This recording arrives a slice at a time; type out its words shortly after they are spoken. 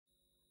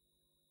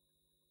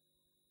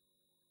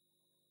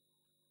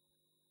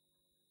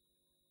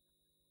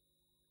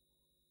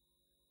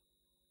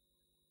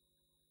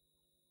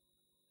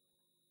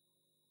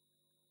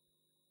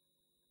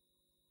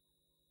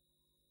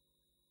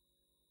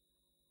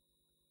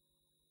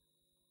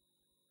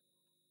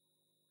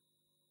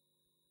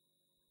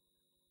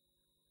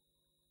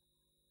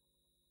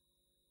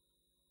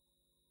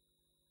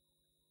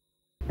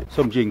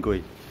សូមជឿអង្គុយ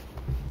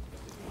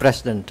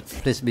President,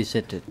 please be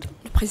seated.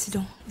 Le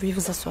président, veuillez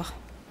vous asseoir.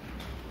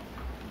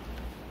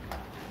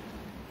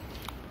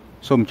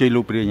 សូមអញ្ជើញ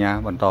លោកព្រាញ្ញា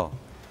បន្ត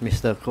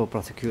Mr.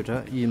 Co-Prosecutor,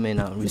 you may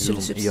now Monsieur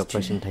resume le your substitut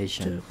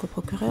presentation. de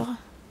co-procureur,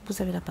 vous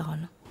avez la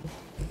parole.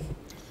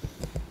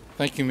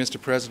 Thank you, Mr.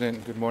 President.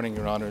 Good morning,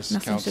 Your Honors,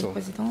 Merci, Monsieur le Counsel,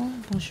 Président.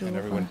 Bonjour, and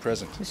everyone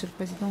present. Monsieur le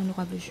Président,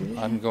 honorable juge.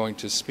 I'm going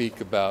to speak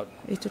about,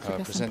 Et toutes les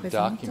personnes present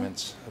présentes.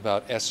 documents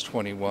about Je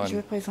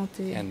vais S21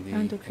 présenter and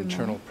un the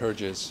internal document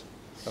purges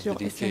of the sur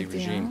DK S21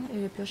 regime. et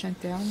les purges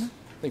internes.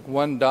 I think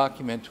one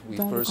document we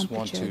Dans le first camp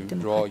want to budget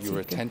draw your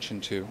démocratique. attention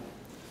to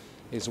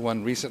is one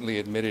recently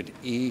admitted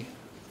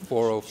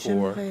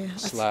J'aimerais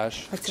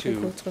attirer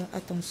votre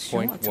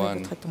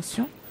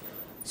attention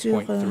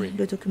sur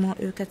le document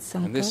E404,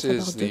 And this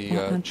is the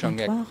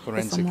Chung-Ek 2.1.3,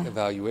 Forensic récemment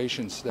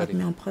Evaluation Study.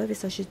 admis en preuve. Il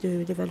s'agit de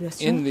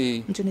l'évaluation In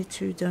the d'une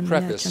étude menée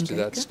à preface to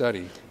that Chung-Ek.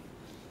 study,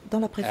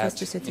 Dans la préface at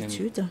de cette in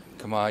étude,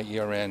 Khmer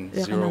ERN RN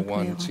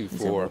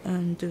 0124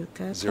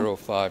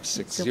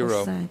 0560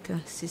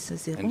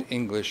 0560 and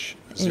English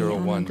et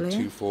en anglais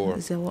 0124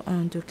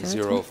 0124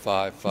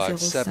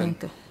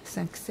 0557.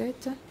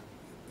 0557.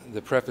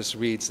 The preface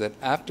reads that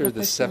after La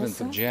the préface 7th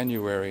of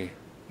January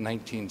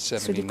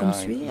Celui comme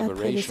suit, 1979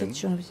 après le 7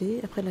 liberation, janvier,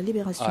 après la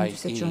libération du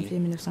 7 janvier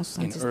in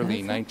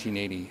early 1979,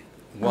 1981,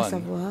 à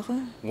savoir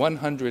au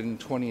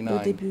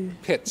 129 début de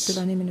pits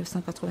l'année were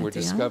 1981,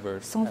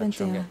 discovered at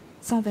Chung-Ek.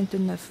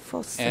 129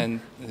 fosses And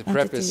the ont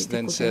preface été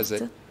then says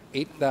that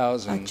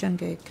découvertes à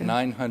Chung-Ek.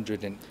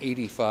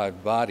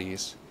 8,985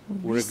 bodies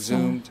were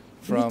exhumed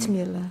from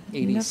 86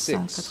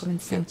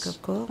 8985 pits.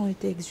 corps ont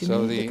été So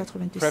exhumés de the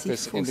 86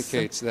 preface fosses.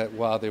 indicates that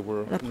while there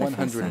were La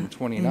préface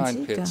 129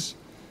 indique pits,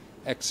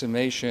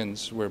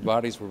 exhumations where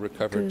bodies were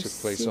recovered que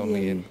took place s'il y a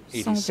only in eu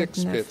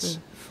 86 129 pits,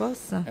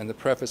 fosses, and the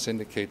preface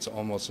indicates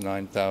almost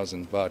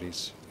 9,000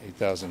 bodies,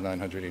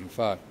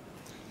 8,985.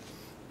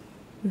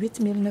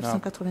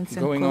 8985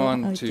 Going corps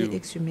on ont to été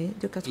exhumés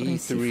de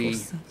 86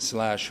 fosses.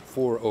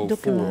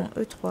 Document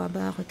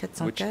E3/404,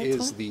 which E3/404,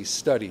 is the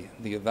study,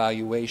 the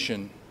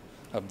evaluation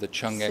of the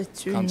Chung-Ek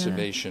C'est une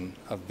conservation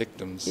of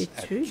victims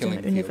at étude, Killing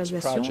une Fields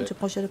évaluation du project.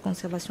 projet de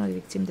conservation des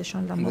victimes des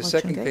champs de la And the mort à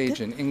second Chung-Ek.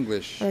 page in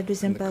English, La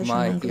deuxième in the page en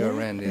Khmer anglais,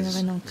 ERN is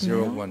ERN en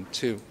Khmer,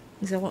 012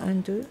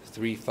 012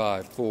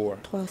 354.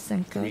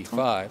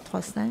 354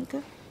 35.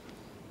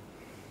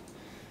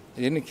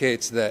 It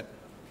indicates that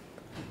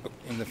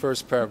in the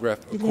first paragraph,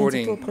 Il est indiqué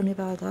au according premier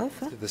paragraphe,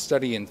 to the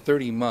study in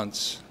 30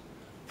 months,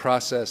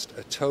 processed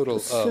a total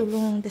of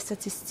selon des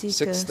statistiques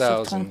sur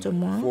 30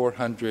 mois, de août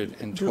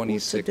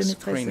 6,426 2013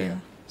 crania au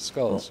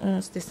skulls,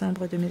 11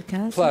 décembre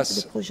 2015,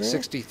 plus le projet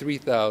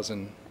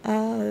 63,113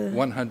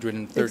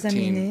 a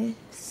examiné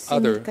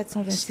other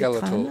 6426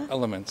 skeletal crânes, plus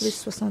elements.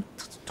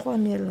 63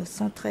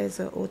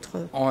 113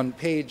 autres. On the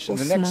next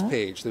ossements.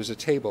 page, there's a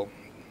table.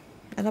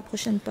 À la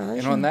prochaine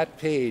page, And on that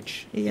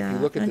page, if il y a you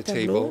look at un the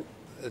table, tableau.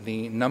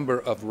 the number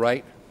of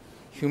right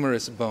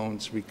humerus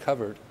bones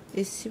recovered,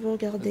 Et si vous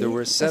regardez there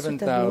were à ce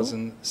tableau,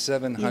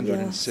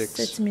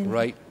 7,706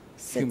 right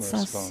humerus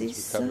bones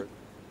 706 recovered.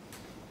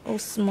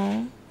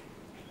 ossements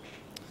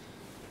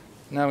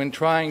Now, in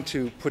trying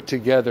to put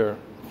together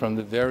from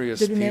the various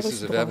de l'humérus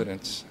pieces of droit.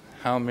 evidence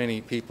how many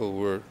people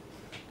were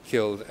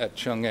killed at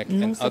Chung-Ek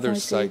Nous and avons other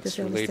essayé de sites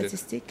faire les related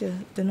statistiques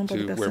de nombre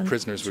de to where personnes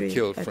prisoners were tuées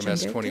killed à from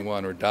Chung-Ek.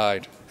 S21 or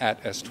died at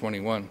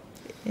S21.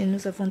 Et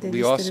nous avons des We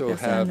listes de also have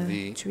personnes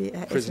the tuées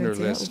à prisoner S21 ou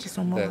qui list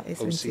sont morts à that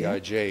S21.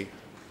 OCIJ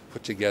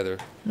put together,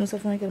 Nous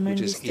avons également une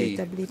which is liste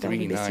établie par le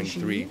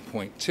BCJ,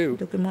 E393.2,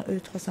 document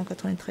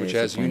which,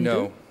 as you E393.2,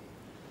 know,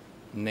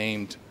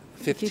 named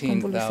qui, comme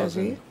vous le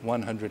savez,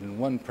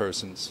 15,101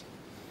 persons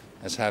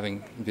as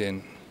having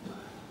been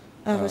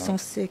a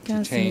recensé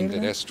 15 detained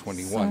at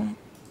S21.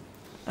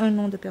 101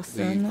 nom de The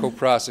personnes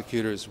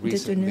co-prosecutors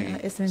recently détenues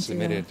à S21.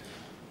 submitted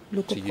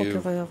Le to you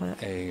co-procureur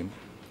a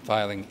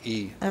filing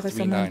a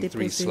récemment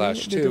déposé le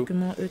E393/2,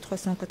 document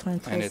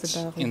and it's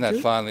in that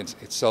E393/2. filing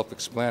it's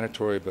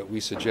self-explanatory, but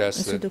we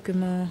suggest Ce that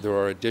document there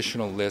are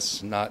additional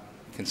lists not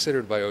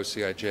considered by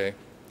OCIJ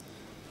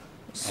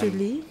se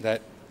lit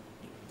that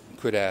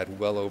could add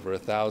well over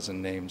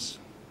 1,000 names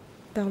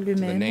par to the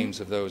lui-même names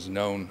of those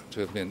known to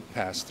have been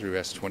passed through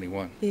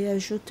S21. et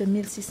ajoute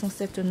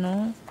 1607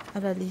 noms à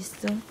la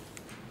liste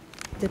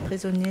des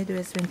prisonniers de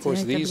Of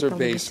course, S21 these établis are par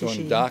le based on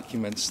BCJ.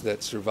 documents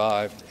that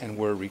survived and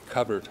were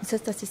recovered Ces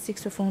statistiques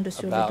se fondent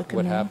sur les about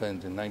what documents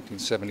happened in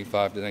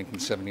 1975 to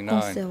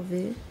 1979.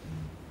 conservés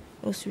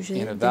au sujet In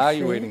des faits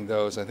evaluating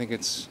those, I think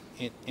it's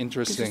qui se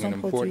interesting and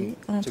sont produits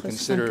important to entre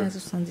consider 75 et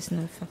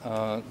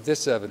 79.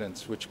 this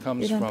evidence, which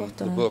comes Il est from the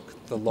important book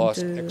The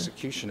Lost de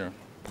Executioner.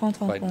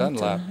 Prendre en by compte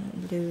Dunlap.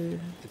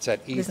 It's at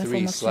les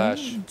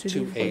informations du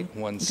livre de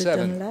E3/2817.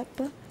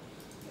 Dunlap,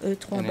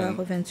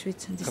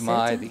 E3/2817,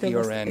 Khmer, the The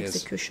Lost ERN is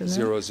Executioner,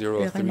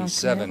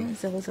 0037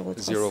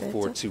 0037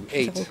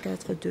 0428.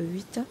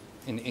 0428.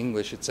 In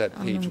English, it's at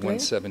En page anglais.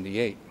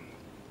 178.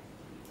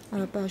 À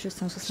la page It's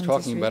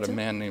talking about a 178,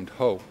 man named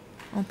Ho.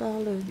 on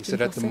parle He d'une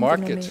said at the personne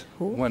market dénommée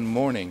Ho, one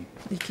morning,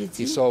 et qui he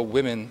dit saw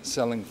women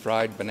selling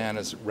fried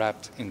bananas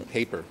wrapped in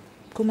paper.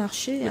 qu'au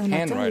marché, with un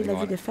matin, handwriting il a on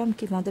vu it. des femmes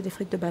qui vendaient des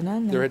frites de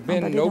banane There had been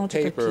emballées no dans du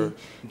paper papier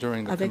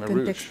during the avec Khmer un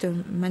Rouge. texte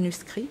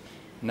manuscrit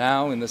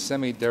Now, in the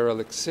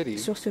semi-derelict city,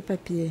 sur ce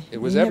papier. It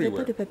was Il n'y avait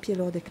everywhere. pas de papier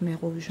lors des Khmer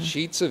Rouges.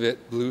 sheets of it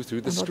blew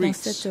through the Alors, dans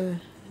streets. cette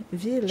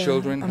ville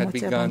Children à had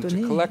moitié begun to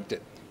abandonnée, collect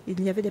it. il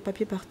y avait des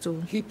papiers partout.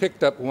 He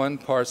picked up one Il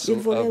parcel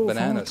volait of au vent à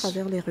bananas.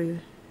 travers les rues.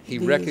 He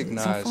Les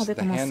recognized enfants avaient the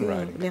commencé à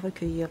handwriting. les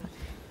recueillir.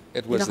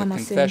 It Il was a the ramassé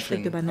une fric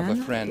confession de of a banane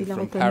et friend il a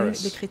from reconnu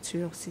Paris.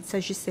 l'écriture. Il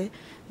s'agissait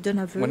d'un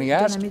aveu When he d'un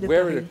asked ami de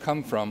where it Paris. had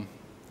come from,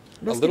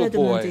 a Lorsqu'il a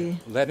little boy demandé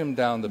led him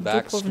down the d'où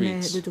back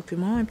provenait streets le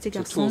document, un petit to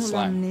garçon Tuol l'a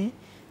Sleng. amené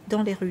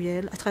dans les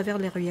ruelles, à travers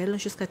les ruelles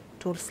jusqu'à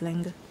Tuol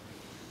Sleng.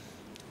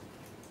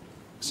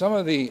 Some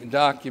of the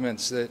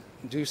documents that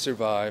do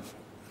survive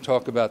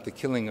talk about the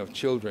killing of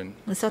children.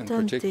 In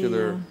Certains des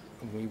particular,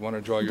 we want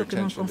to draw your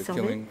documents attention to the conservés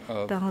killing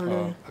of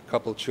parlent a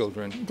couple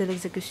children de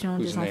l'exécution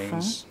whose des enfants.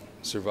 names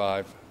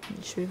survive.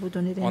 Je vais vous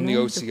donner des On the noms de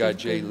OCIJ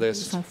quelques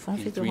list, enfants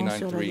figurant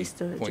sur la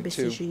liste du E393.2,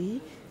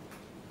 BCGI.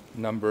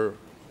 Number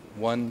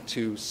Au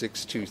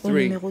 12623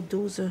 numéro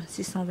is a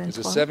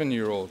 12623,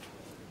 7-year-old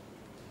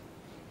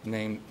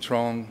named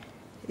Trong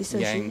il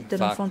s'agit Yang d'un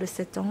Phac, enfant de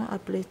 7 ans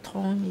appelé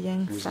Trong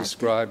Yang who was Phac,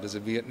 described as a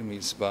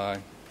Vietnamese spy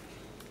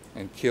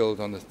and killed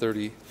on the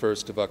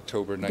 31st of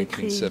October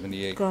décrit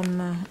 1978.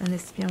 comme un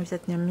espion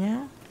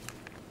vietnamien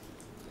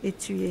et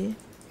tué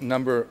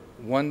Number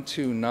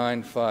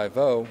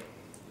 12950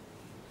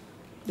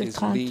 le is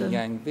 30 Li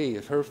Yangbi.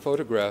 If her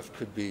photograph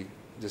could be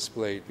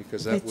displayed,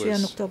 because that tué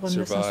en was octobre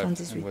survived and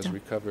 1978. was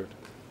recovered.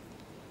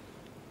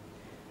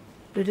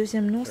 Le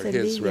deuxième nom, c'est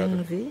his, Li rather.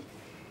 Yangvi.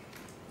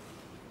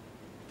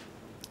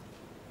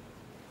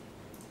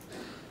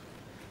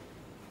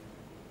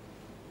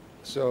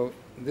 So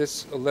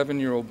this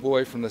 11-year-old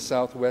boy from the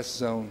southwest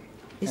zone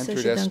Il entered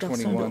s'agit d'un garçon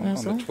de S21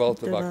 11 on ans the 12th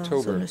de of la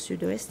October zone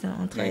sud-ouest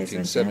en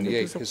 13-21 le 1978.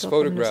 12 His octobre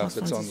photograph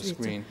that's on the 1978.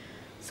 screen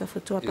Sa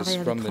photo is apparaît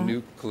à from the l'écran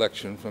new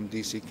collection from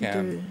DC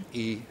Cam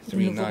du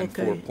nouveau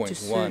recueil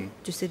E394.1.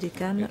 du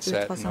CDCAM It's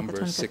at number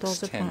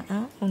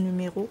 394.1 au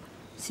numéro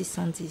We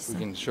 610.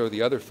 can show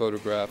the other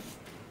photograph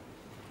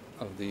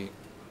of this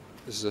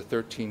is a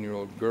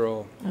 13-year-old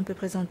girl. On peut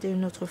présenter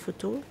une autre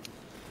photo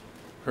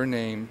Her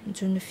name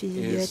d'une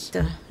fillette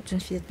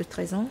de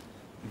 13 ans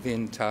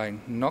Vin Tai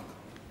Ngoc.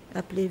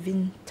 appelée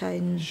Vin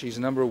Thanh, She's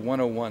number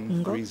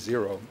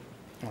 10130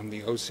 on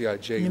the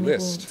OCIJ numéro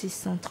list.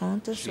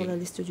 1030 She sur la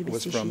liste du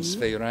was from BCGI.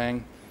 Svay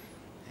Rang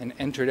and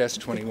entered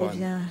S21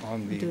 provient on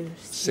the de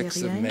 6th of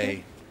Svay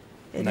May.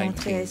 Elle est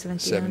entrée à S21 le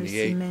 6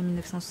 1978. mai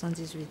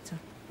 1978.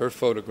 Her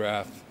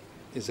photograph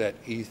is at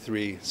Sa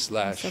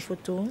E3/8639.171.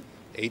 photo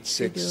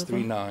figure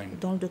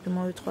dans le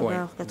document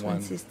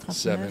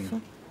E3/8639.171.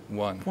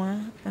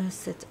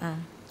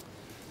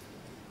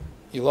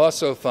 You'll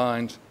also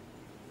find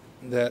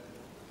that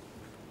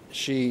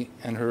she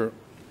and her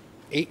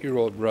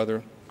 8-year-old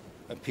brother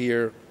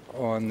appear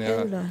on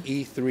Elle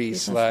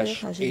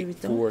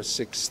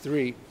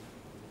E3/8463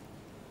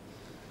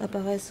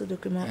 apparaissent au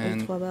document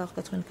And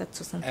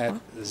E3/8463 at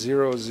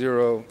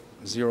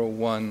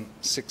 0001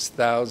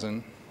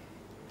 6000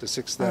 to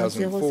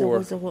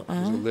 6004 is a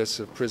 0001 list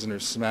of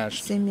prisoners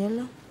smashed 6000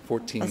 à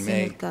 14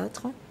 May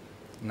 6004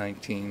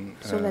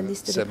 sur la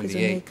liste des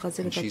prisonniers 1978,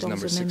 écrasés le and she's 14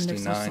 number mai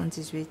 69.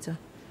 1978.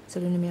 C'est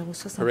le numéro Her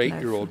 69.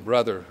 8-year-old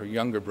brother, her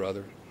younger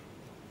brother,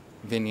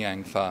 Vin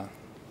Yang Pha,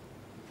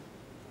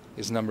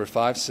 is number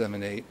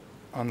 578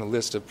 on the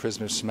list of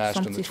prisoners smashed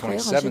Son on the petit frère,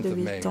 âgé 27th de of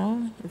May 8 ans,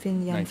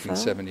 Vin Yang Pha,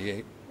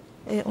 1978.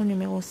 est au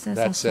numéro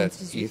That's at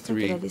 578 de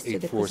la liste des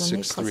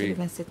prisonniers écrasés le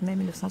 27 mai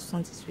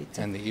 1978.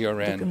 And the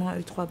ERN Document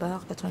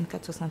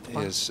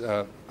E3/8463. is,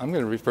 I'm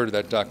going to refer to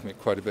that document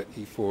quite a bit,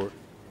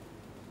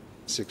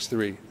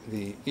 E463.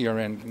 The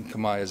ERN in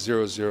Khmer is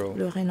Le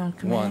RN en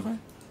Khmer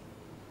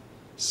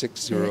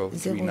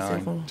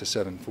 6039 to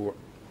 74.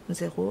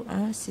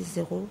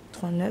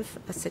 016039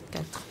 à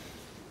 74.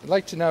 I'd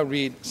like to now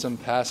read some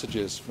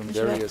passages from Je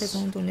vais à various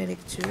présent donner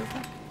lecture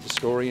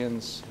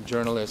historians,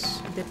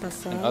 journalists, des and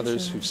others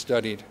passages who've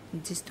studied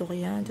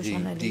d'historiens, de the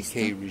journalistes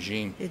DK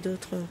regime et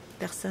d'autres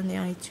personnes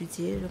ayant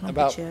étudié le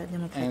about, Kampuchea and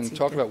démocratique.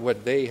 talk about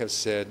what they have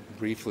said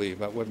briefly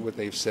about what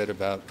they've said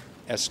about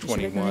Je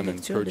vais donner S21 and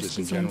lecture de ce purges in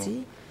qu'ils ont general.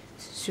 dit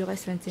sur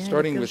S21 et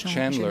Starting les with purges en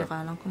Chandler,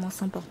 général, en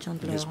commençant par In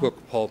Chandler. his book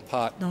Pol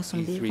Pot, Dans son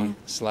livre, Pol Pot,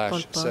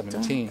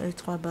 E3/17,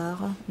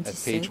 at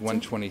page 3/17,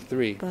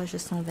 123, page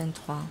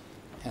 123.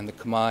 and the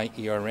Khmer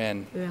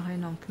ERN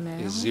ERN en Khmer,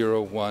 is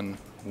 0111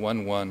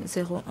 0111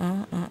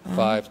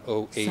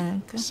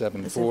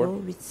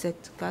 50874,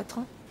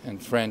 0874.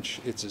 and French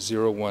it's En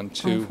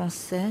 012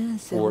 français,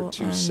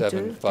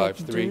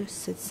 42753.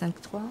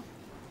 753.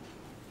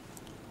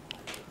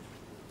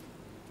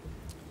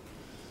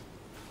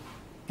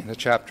 in the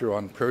chapter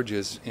on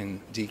purges in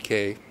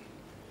DK,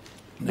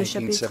 Le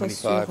chapitre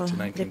 1975 sur to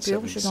les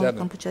purges dans le 1977.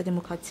 Kampuchea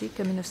démocratique,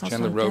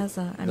 Chandler wrote 1975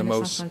 à the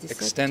most 1977.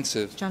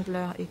 extensive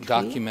Chandler écrit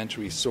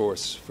documentary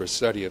source for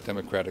study of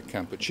democratic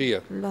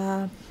Kampuchea.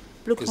 la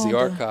plus is the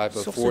grande archive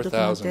of source 4,000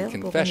 documentaire pour une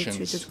étude confessions du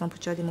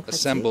Kampuchea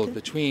assembled démocratique.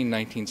 between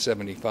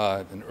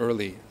 1975 and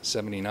early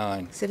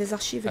 79 C'est les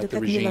archives de at the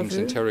 4000 regime's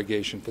aveux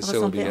interrogation facility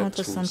rassemblés at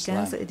entre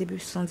 1975 Tuol et début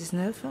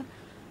 1979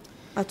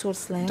 à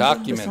Tuol-Sleng, le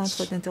Documents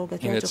centre in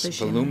d'interrogatoire du its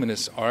régime.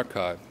 voluminous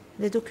archive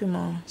Les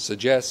documents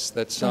suggest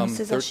that dans some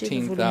ces archives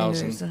 13,000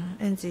 volumineuses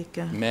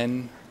indiquent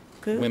men,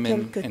 que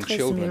women, quelques and 13 000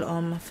 children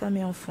hommes, femmes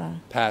et enfants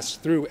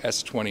passed through sont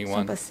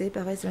S21 passés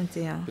par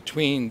S-21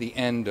 between the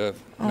end of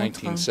Entre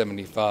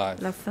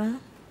 1975 la fin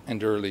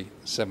and early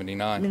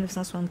 79.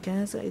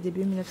 1975 et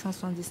début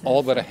 1979.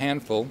 All but a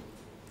handful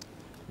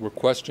were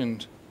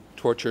questioned,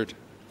 tortured,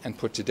 and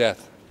put to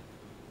death.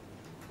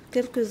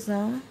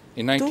 Quelques-uns,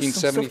 In tous sauf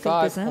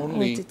 1975, quelques-uns, ont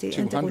only été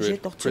interrogés,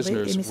 200 torturés et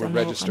prisoners mis were à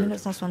mort. En registered.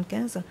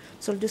 1975,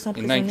 seuls 200 In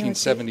prisonniers ont été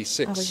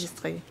 1976,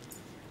 enregistrés.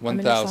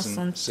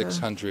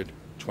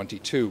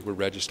 1,622 were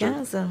registered,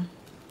 15,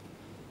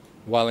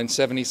 while in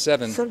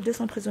 77, seuls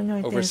 200 prisonniers ont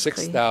été over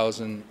inscrits. En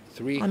 6,300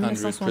 prisoners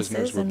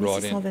 1976, were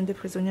brought in. 1622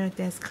 prisonniers ont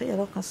été inscrits,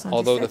 alors qu'en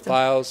Although the 1977,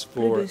 files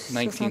for plus de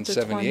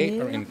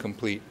 1978 are 63 000,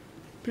 incomplete,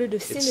 plus de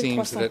it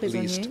seems 6300 that at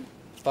least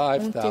prisonniers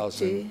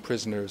 5,000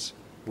 prisoners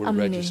were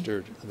amenés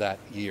registered that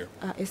year.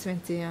 à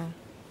S-21.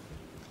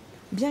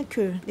 Bien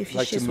que les I'd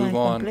like fichiers to soient move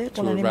on incomplets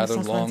to pour a l'année rather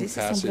long 1970, il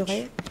passage,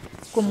 semblerait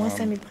qu'au moins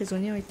 5000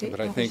 prisonniers ont été But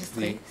I think the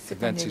enregistrés cette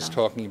events he's année-là.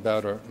 talking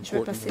about are Je vais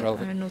important passer and à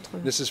relevant. un autre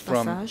This is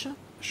from passage. a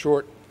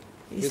short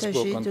Il his book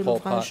s'agit on de Pol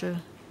l'ouvrage Pot,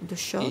 de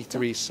Short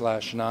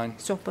E3/9,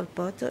 sur Pol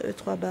Pot,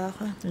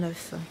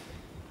 E3/9.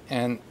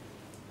 and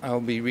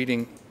I'll be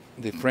reading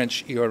the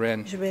French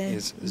ERN Je vais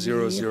is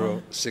lire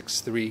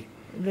 0063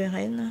 Le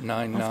RN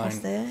en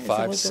français,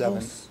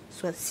 9957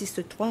 soit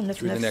 63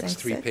 through the next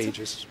 3 9957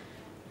 pages.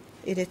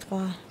 et les 3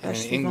 And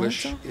pages in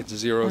English, suivantes.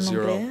 it's En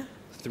anglais,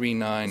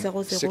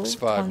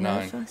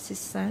 00396591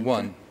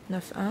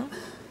 00396591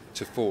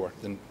 to 4.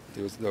 Then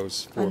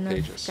those à 4 9,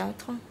 pages.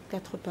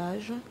 4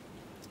 pages.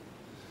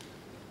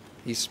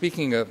 He's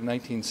speaking of Il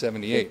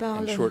 1978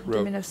 parle and short de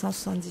wrote,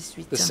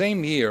 1978. the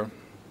same year, En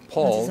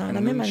Paul disant, and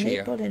la même année,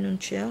 Anuncia Paul et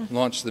Nuncia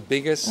launched the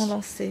biggest ont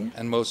lancé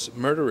and most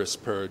murderous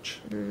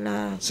purge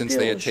la since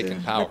they had purge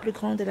taken la power. plus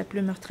grande et la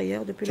plus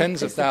meurtrière depuis la Tens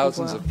prise of de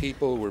thousands pouvoir. of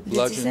people were Des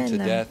bludgeoned to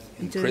dizaines death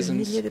in de prisons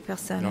milliers de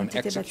personnes and ont on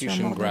été battues à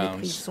execution mort dans les grounds,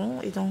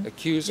 prisons et dans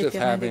accused les of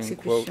terrains having,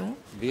 quote, d'exécution,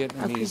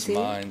 Vietnamese accusés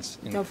minds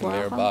in d'avoir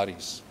their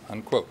bodies,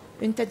 unquote.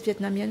 une tête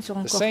vietnamienne sur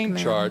un The corps same khmer.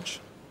 charge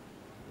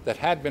that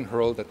had been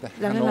hurled at the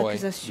La même Hanoi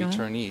accusation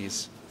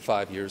returnees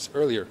 5 years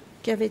earlier.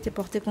 qui avait été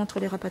portée contre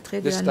les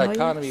rapatriés de This Hanoï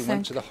dichotomy went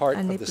 5 to the heart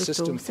années of the plus tôt.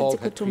 system Cette Paul had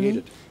dichotomie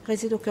created.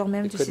 réside au cœur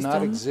même It du could not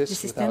système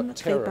exist without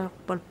créé terror. par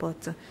Pol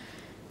Pot.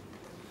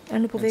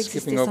 Elle ne pouvait And exister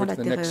skipping sans over la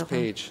to the next terreur.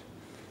 page.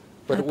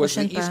 But À la it was the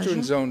prochaine page.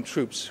 Eastern Zone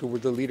troops who were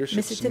the Mais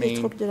leadership's c'était les main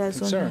troupes de la zone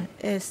concern.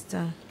 Est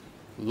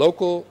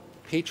Local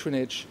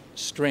patronage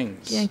qui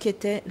strings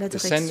inquiétaient la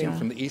descending direction.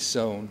 from the East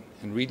Zone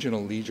and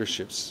regional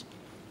leaderships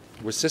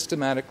were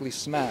systematically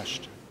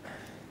smashed,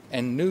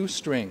 and new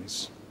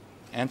strings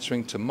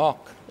answering to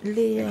Mock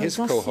Les and his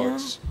anciens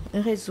cohorts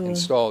réseaux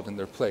installed in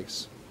their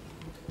place.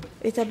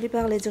 établis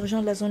par les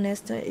dirigeants de la zone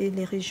Est et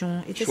les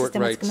régions étaient Short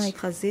systématiquement writes,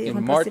 écrasés et in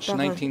remplacés March par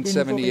des nouveaux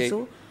 1978,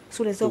 réseaux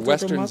sous les The ordres de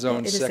Western Mock Zone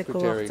et de ses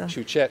Secretary cohortes.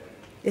 Chuchet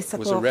Et sa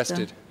was cohorte.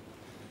 arrested.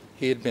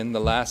 He had been the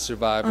last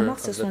survivor En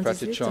mars of the 78,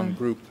 Pratichon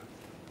group.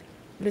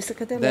 Le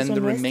secrétaire de la Then the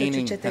zone Ouest,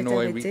 remaining Chuchet, a été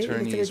Hanoi arrêté. Il était le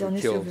returnees dernier were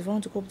killed, survivant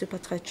du groupe de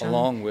Patrachon.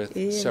 along with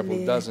Et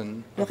several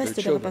dozen le of their reste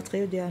des children,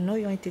 rapatriés de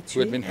Hanoï ont été who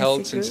tués, had been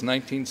held ainsi since que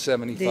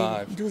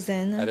 1975 des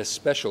douzaines at a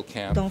special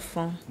camp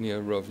d'enfants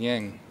near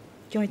Rovieng.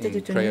 qui ont été in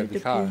détenus Preah depuis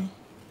Vihear.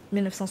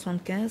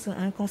 1975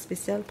 à un camp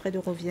spécial près de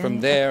Rovière, From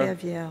à there,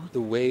 Préavière. the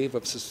wave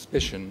of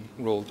suspicion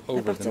rolled À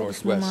over the partir de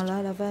ce Northwest.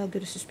 moment-là, la vague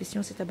de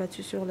suspicion s'est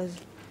abattue sur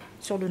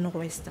le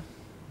nord-ouest.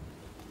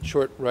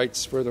 Short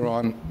writes further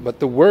on, but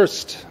the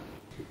worst of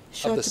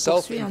Short the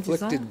poursuit en disant,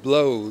 self-inflicted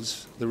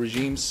blows the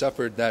regime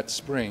suffered that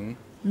spring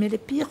mais les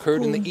pires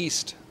occurred in the coups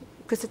East,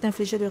 que s'est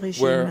infligé le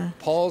régime where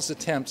Paul's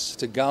attempts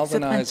to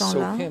galvanize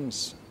printemps-là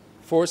Sokhim's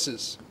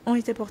forces ont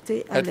été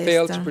portés à had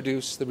failed l'est. to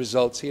produce the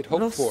results he had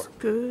hoped for.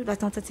 Lorsque la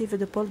tentative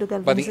de Paul de By the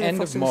galvaniser les end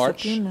forces of de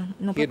March, Sokhim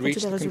n'ont he pas had produit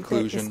reached les the résultats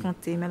conclusion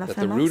escomptés. Mais à la that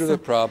fin the root of the mars,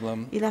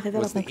 problem il arrive à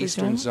la was the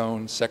Eastern conclusion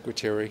Zone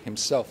Secretary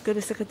himself. que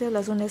le secrétaire de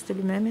la zone Est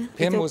lui-même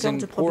Pim était au was cœur in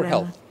du poor problème.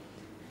 health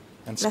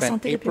and La spent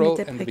santé de Pim April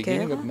était and the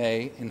beginning précaire of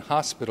May in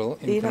hospital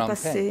et in il a Phnom Penh.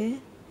 passé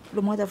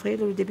le mois d'avril et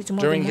le début du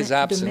mois de During mai his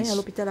à absence,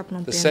 l'hôpital à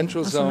Phnom the Penh.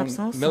 Central En son Zone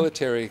absence,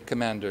 military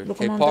commander, le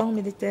Kay commandant Pok,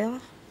 militaire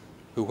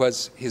who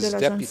was de his la zone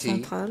deputy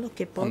centrale,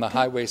 Kepok, on the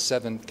Highway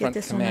 7 qui Front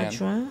était son Command,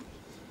 adjoint,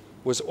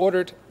 was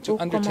ordered to au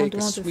undertake a commandement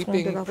de front de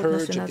sweeping la route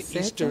purge of nationale the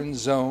 7, Eastern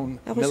Zone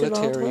a reçu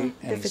l'ordre military and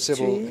d'effectuer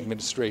civil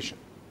administration.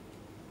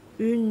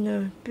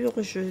 une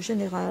purge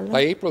générale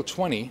By April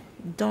 20,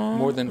 dans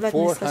more than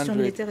l'administration 400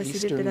 militaire et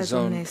civile de la Eastern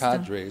zone Zone Est.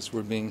 cadres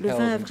were being Le 20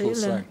 held in Tuol avril,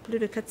 Sleng. plus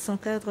de 400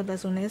 cadres de la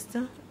zone Est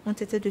ont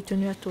été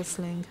détenus à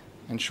Tuol-Sleng.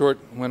 And Short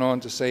went on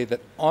to say that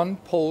on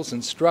Paul's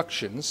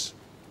instructions,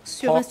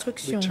 Sur Pok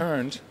instruction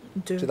returned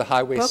de to the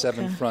Highway Pok,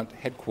 7 Front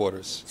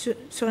headquarters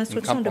sur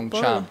instruction de Kampong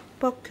Paul, Cham.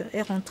 Polk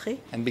est rentré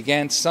and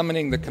began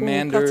summoning the au quartier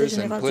commanders and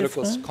général du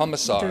political front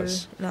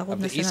commissars de la route of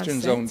the nationale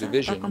Eastern 7 Zone à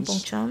divisions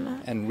Kampong-Cham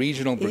and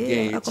regional et a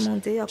brigades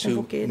commandé à to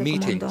convoquer les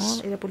commandants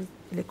meetings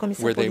et les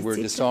commissaires where they were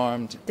politiques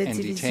disarmed des and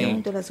divisions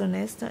detained. de la zone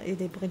Est et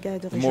des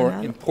brigades The more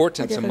régionales à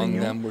important des among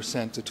réunions them were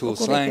sent to au Tuol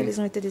cours desquelles Sleng,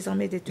 ils ont été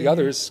désarmés et the détenus.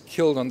 others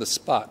killed on the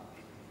spot.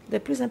 Les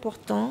plus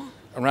importants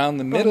Around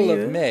the parmi middle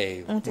eux of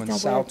May, ont été when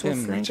envoyés à Sao Tuol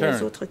Pim Sleng et les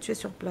returned, autres tués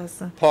sur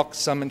place. Polk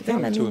summoned Vers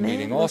la him to a mi-mai,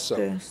 meeting lorsque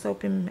also. Sao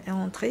Pim est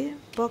rentré,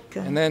 Polk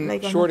And l'a then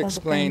également Short convoqué à une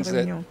explains that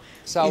réunion.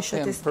 Sao Et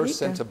Short Pim explique first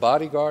sent a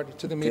bodyguard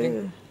to the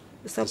meeting.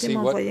 que Sao to see Pim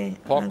a what envoyé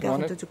Polk un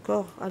garde wanted. du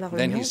corps à la Then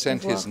réunion he pour sent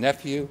voir his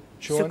nephew,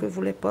 ce que Chun.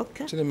 voulait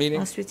Polk. to the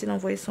meeting. Ensuite, il a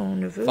envoyé son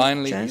neveu,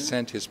 Finally, Chun. he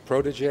sent his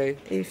protege,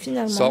 Et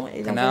finalement, Sok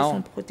il a envoyé Knau,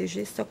 son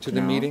protégé, Sok to the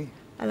Knau, meeting.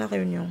 à la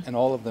réunion. and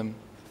all of them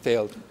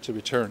failed to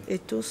return. Et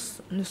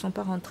tous ne sont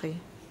pas rentrés.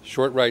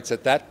 Short writes,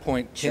 at that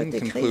point, Short Kim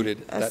écrit concluded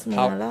à that ce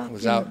moment-là Polk was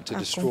qu'il out to a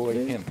destroy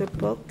conclu him. que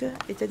Polk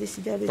était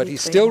décidé à le But he détruire.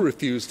 still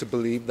refused to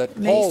believe that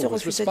Mais il Paul se was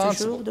refusait toujours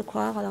responsible. de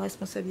croire à la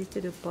responsabilité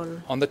de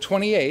Paul. On the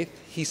 28th,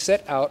 he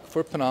set out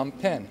for Phnom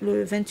Penh,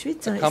 Le 28,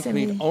 il s'est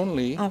accompanied mis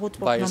only en route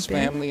pour by Phnom his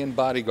Penh, family and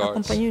bodyguards,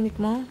 accompagné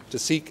uniquement to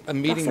seek a par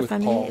meeting sa with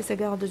famille Paul et ses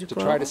gardes du to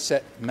corps try to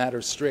set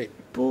matters straight.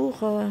 pour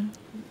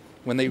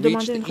When they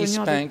reached demander une the east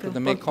réunion bank avec of the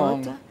Pol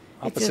Mekong, Pot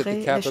et opposite tirer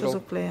the les choses au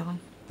capital, clair.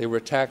 they were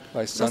attacked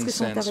by Sun Lorsqu'ils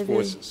sont Sen's arrivés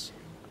forces.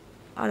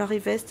 à la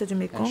rive est du And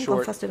Mekong, en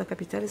Short face de la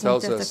capitale, ils ont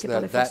tells été us attaqués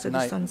par les that forces that de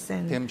night, Sun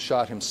Sen. Pim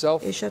shot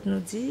himself. Et Chat nous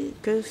dit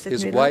que cette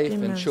His nuit-là, wife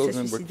Pim and s'est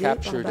children were suicidé par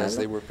captured as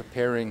they balle. were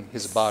preparing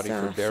his body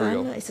for Sa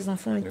burial. femme et ses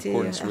enfants ont in été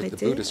accordance with the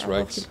arrêtés Buddhist alors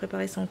rites. qu'ils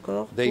préparaient son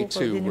corps They pour too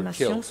were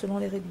l'inhumation killed. selon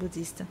les rites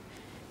bouddhistes.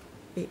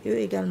 Et eux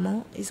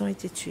également, ils ont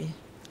été tués.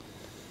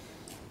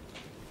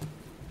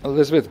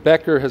 Elizabeth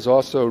Becker has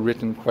also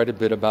written quite a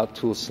bit about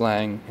Tuol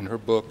Sleng in her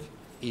book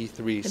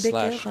Becker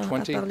a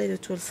E3/20. parlé de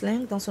Tuol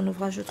Sleng dans son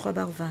ouvrage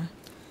 3/20.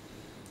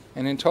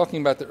 And in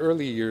talking about the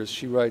early years,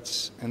 she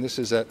writes, and this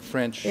is at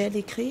French, Et elle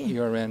écrit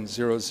ERN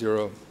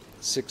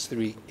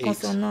 00638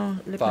 concernant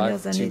les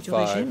premières années du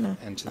 525, régime,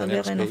 and to à the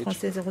next l'ERN en page.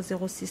 français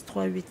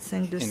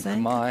 006385525 In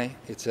Khmer,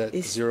 it's at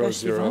et page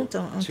suivante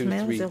en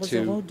Khmer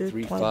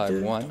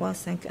 00232-351,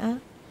 00232-351,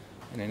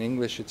 and in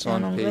English it's Et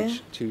en on anglais,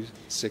 page page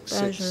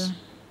 266.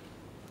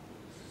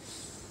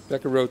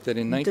 Becker wrote that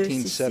in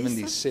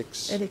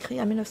 1976, elle écrit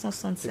en the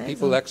 1976,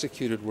 people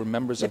executed were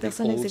members les of the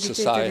personnes old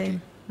exécutées étaient society. des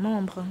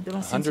membres de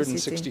l'ancienne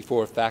société.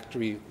 164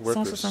 factory workers,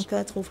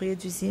 164 ouvriers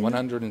d'usine,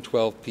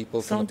 112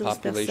 people from the 112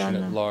 population at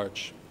personnes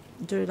large,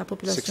 de la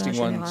population en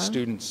 61 général,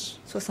 students,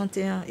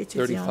 61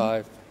 étudiants,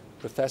 35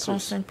 professors,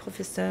 35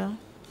 professeurs,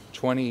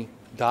 20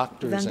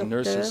 doctors 20 and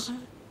docteurs nurses,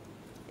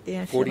 et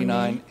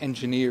 49 infirmiers,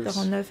 engineers,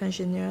 49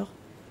 ingénieurs,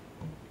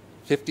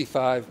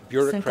 55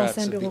 bureaucrats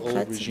 55 of the old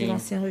bureaucrates de regime,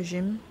 l'ancien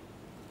régime,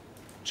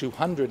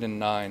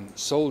 209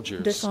 soldiers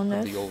of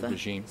 209 the old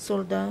regime,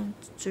 soldats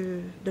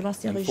de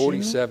l'ancien and régime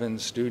 47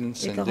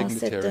 students et and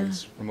 47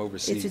 dignitaries from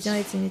overseas. étudiants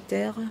et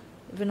dignitaires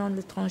venant de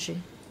l'étranger.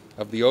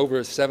 Of the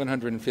over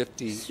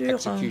 750 Sur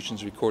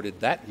executions recorded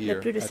that Il y a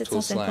year plus de at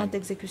Tuol 750 Sleng,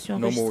 exécutions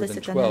no more enregistrées than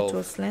cette année à Tuol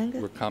 12 Sleng,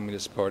 were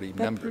Communist Party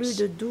pas plus members.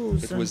 de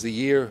 12 It was the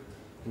year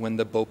when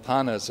the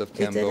Bopanas of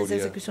étaient les Cambodia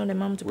exécutions des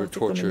membres du were Parti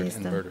tortured communiste.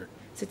 and murdered.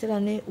 C'était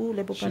l'année où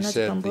les She Bopanas du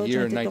said the Cambodge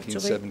year ont été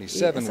torturés et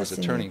 1977 was a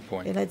assassinés. turning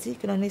point. Elle a dit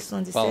que l'année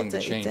Following 1977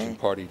 the change in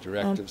était party un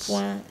directives,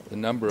 point the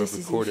number of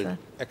décisif. recorded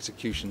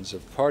executions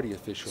of party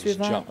officials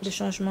Suivant jumped. les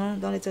changements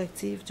dans les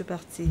directives du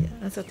parti.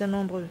 Un certain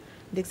nombre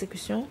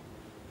d'exécutions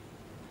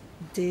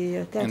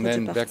des cadres And du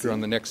then parti. Becker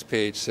on the next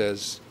page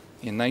says,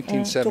 in augmenté.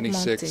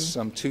 1976,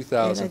 some Elle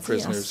a 2,000 dit en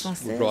prisoners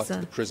were brought to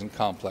the 76, prison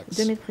complex.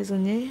 2000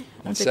 prisonniers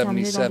ont In été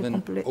emmenés dans 77,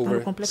 dans le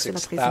over complexe de la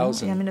 6,000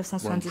 prison et en were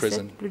in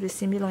prison. 1977, plus de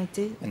 6000 ont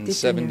été In détenus.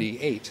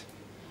 78,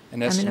 an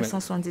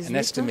 1978,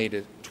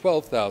 estimated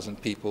 12,000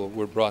 people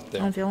were brought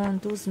there. Environ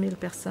 12 000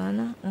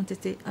 personnes ont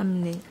été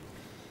amenées.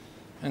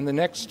 And the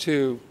next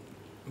two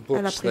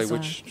la books that I prison.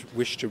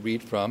 wish to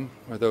read from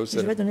are those Je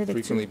that vais donner have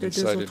lecture frequently de been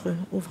deux cited autres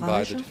by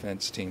ouvrages the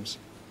defense teams.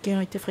 qui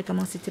ont été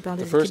fréquemment cités par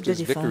les The first équipes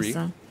de is défense.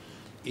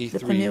 Vickery, Le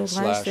premier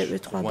ouvrage, c'est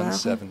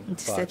E3/1757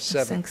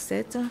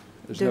 E3/1757.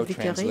 de There's no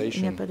Vickery.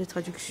 Il n'y a translation. pas de In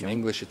traduction.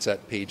 English, it's at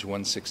page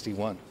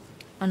 161.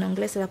 En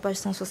anglais, c'est la page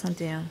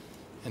 161.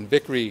 And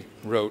Vickery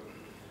wrote,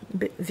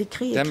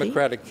 Vickery écrit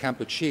Democratic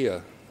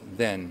Kampuchea,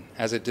 then,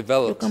 as it le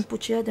developed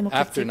Kampuchea after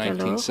démocratique alors,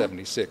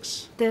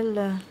 1976,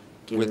 tel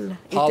qu'il with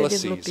était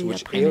policies développé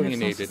which après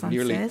alienated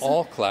nearly 1976,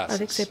 all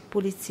avec ces classes,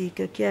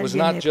 politiques qui was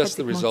not aliénaient just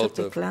the pratiquement result toutes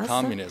les of classes,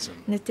 communism,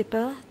 n'était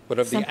pas but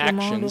of the simplement le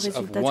actions of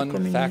résultat du one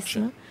communisme,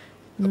 faction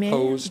mais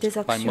opposed des by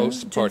actions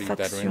most d'une party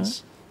faction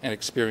veterans and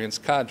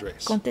experienced cadres,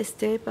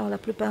 contestée par la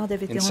plupart des in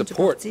vétérans du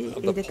support parti of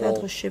et the des Pol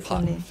cadres Pot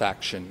chevronnés.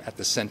 faction at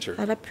the center.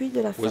 À l'appui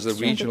de la was the faction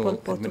de regional Pol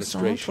Pot au centre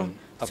administration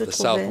of se the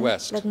trouvait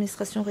Southwest,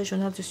 l'administration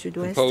régionale du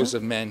Sud-Ouest, composed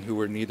of men who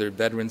were neither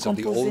veterans of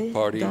the composée old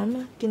party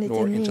d'hommes qui n'étaient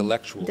nor ni des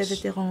intellectuals,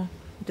 vétérans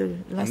de they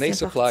l'ancien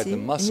supplied parti, the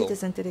ni muscle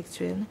des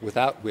intellectuels.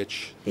 without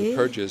which the Et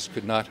purges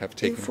could not have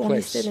Ils taken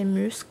fournissaient place. les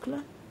muscles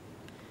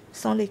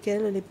sans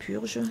lesquels les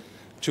purges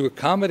To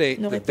accommodate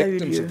the n'aurait pas eu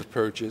victims lieu. of the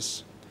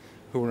purges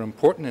who were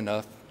important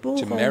enough Pour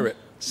to merit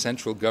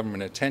central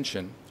government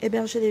attention,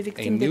 héberger les a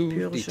victimes des new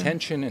purges,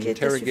 detention and qui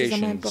était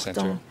suffisamment interrogation center,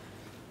 important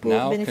pour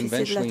now bénéficier de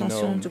conventionally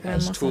l'attention known du as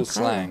gouvernement Tuol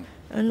central, Sleng,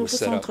 un nouveau was set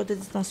centre up. de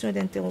détention et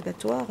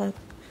d'interrogatoire,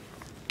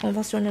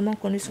 conventionnellement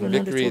connu sous le And nom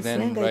de Vickery Tuol then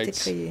Sleng, a été writes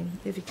créé. Et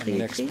on Vickery the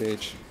next écrit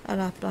page, à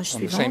la page on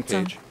the same suivante,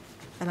 page,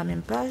 à la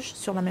même page,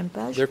 sur la même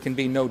page, there can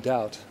be no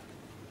doubt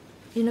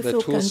il ne fait that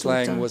aucun Tuol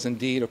Sleng doute was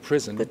indeed a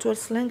prison que Tuol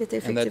Sleng était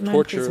and that effectivement une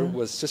torture prison was et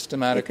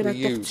que la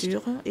systematically used,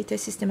 torture était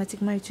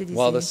systématiquement utilisée,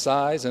 while the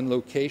size and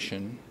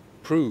location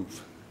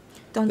prove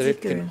that tandis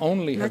it que can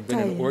only la have been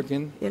an taille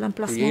organ et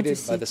l'emplacement du created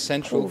by the site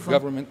central prouvent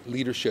government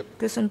leadership,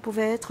 que ce ne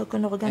pouvait être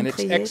qu'un organe and its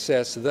créé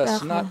excess thus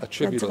par not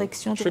la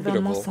direction du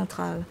gouvernement attributable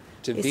central.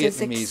 to Et ces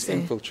Vietnamese excès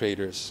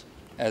infiltrators,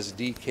 as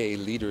DK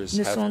leaders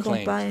ne sont have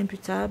donc pas claimed.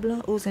 imputables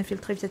aux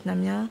infiltrés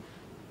vietnamiens,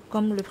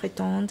 comme le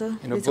prétendent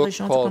In a les book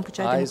dirigeants du called Cambodge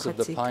Eyes of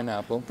the démocratique.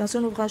 Pineapple, Dans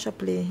un ouvrage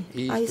appelé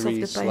Eyes of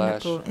the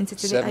Pineapple,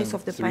 intitulé Eyes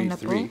of the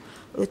Pineapple,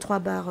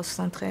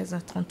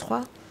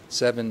 E3/7333,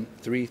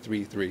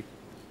 7333,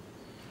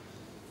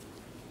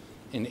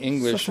 in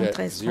English at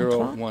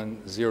 7333,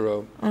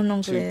 en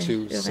anglais,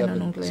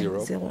 en anglais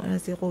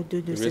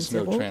 0102270, there is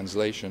no 01022270,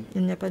 translation.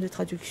 il n'y a pas de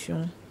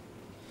traduction.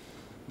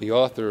 The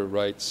author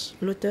writes,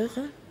 L'auteur,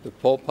 the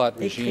Pol Pot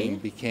écrit, regime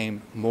became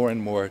more and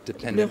more le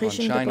dependent on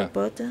régime de Pol China,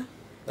 Pot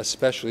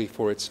especially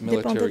for its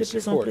dépendait military de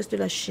plus en support. plus de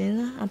la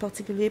Chine, en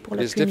particulier pour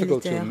It is l'appui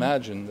difficult to militaire.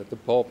 imagine that the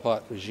Pol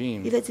Pot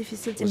regime Il est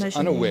difficile was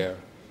d'imaginer unaware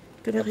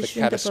que le of the régime de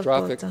Pol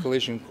catastrophic Pot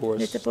collision course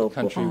n'était pas au the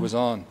country courant was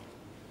on.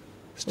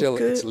 Still,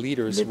 que its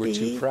leaders le were too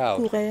pays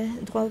proud. courait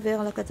droit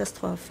vers la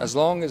catastrophe. As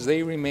long as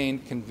they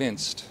remained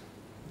convinced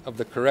of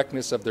the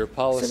correctness of their Cela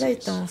policies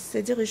étant,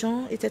 ces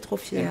dirigeants étaient trop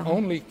fiers. and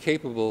only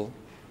capable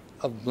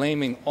of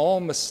blaming all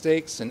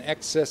mistakes and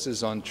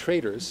excesses on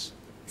traitors,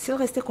 S'ils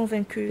restaient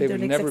convaincus they de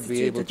would never be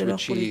l'exactitude able de to leur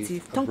achieve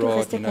politique, a tant qu'ils broad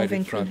restaient united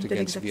convaincus front de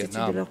against l'exactitude de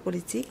Vietnam. leur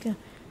politique, The ils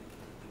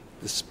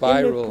ne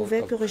spiral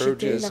pouvaient que of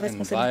rejeter purges la and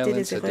responsabilité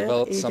violence des had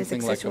erreurs developed et des something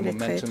excès like a sur les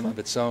traîtres, momentum of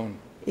its own,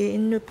 et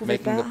ils ne pouvaient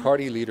making pas the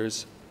party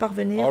leaders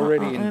parvenir à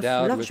already un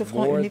endowed large with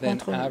front more uni than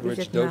contre le average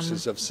Vietnam.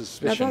 doses of La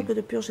suspicion, vague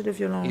de purge et de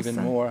violence even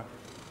more a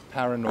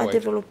paranoid.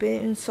 développé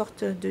une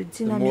sorte de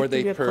The more dynamique qui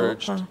they lui est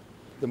purged, propre,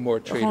 the more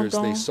traitors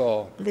rendant they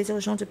saw, les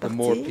dirigeants du the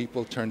more parti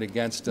people turned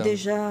against them,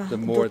 déjà the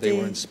more they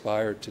were dotés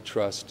inspired to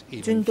trust d'une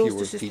even dose de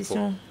fewer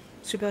suspicion people.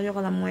 supérieure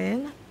à la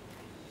moyenne.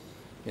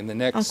 In the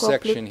next Encore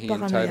plus section, he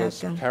paranoïaque.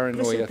 entitles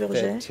Plus il purgeait,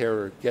 Paranoia-Fed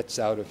Terror Gets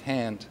Out of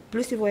Hand.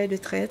 plus ils voyaient de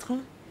traîtres,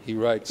 He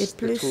writes, et the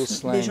plus Tuol les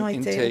Sleng gens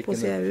étaient intake in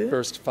opposés à eux, the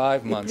first 5 et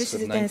plus months ils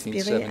of étaient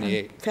inspirés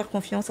 1978 à faire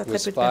confiance à très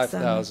was peu de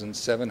personnes.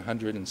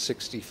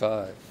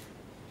 5,765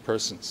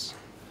 persons,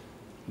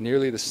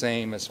 nearly the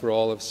same as for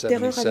all of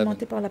Terreur 77.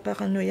 alimentée par la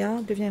paranoïa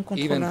devient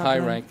Even incontrôlable.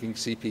 high-ranking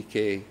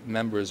CPK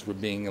members were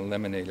being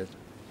eliminated,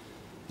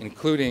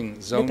 including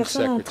Les zone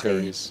personnes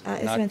entrées secretaries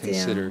à not S21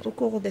 considered au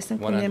cours des 5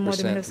 premiers mois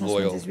de 100%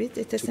 loyal 1978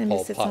 étaient to Pol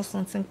Pot.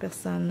 5765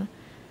 personnes,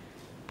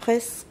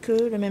 presque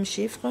le même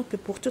chiffre que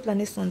pour toute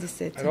l'année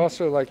 77. I'd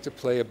also like to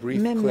play a brief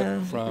Même clip les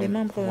from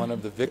membres, one of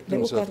the les hauts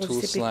victims of cadres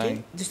Tuol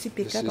Sleng. du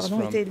CPK This is ont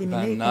from été éliminés,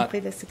 Van y Nat,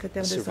 compris le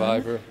secrétaire a de zone,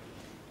 survivor,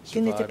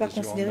 qui n'était pas survived, as you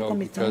all considéré know,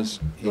 comme étant because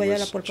he loyal à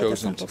was Pol Pot à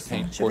chosen to 100%.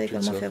 paint Je vais portraits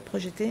également of faire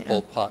projeter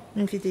Pol Pot.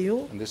 une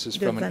vidéo And this is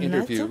de from Van an Nat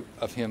interview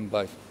of him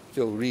by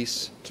Phil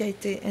Reese. qui a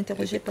été And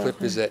interrogé the par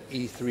clip is at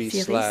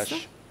document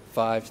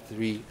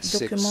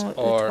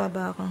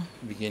E3/536R,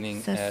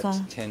 beginning at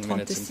 10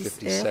 minutes and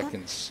 50 E3/536R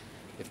seconds.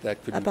 If that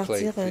could à be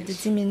played, partir de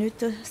please, 10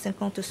 minutes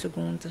 50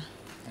 secondes.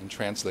 and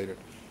translated.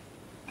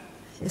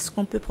 Est-ce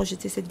qu'on peut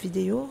projeter cette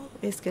vidéo?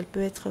 Est-ce qu'elle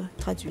peut être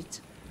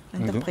traduite,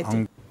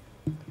 interprétée?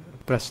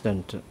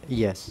 President,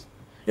 yes.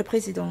 Le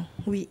président,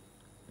 oui.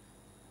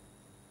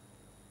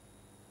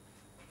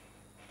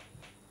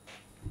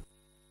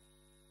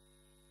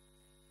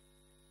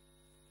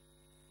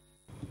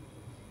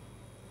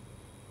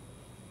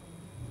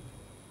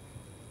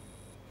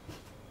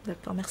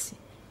 D'accord, merci.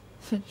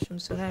 Je me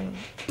serais...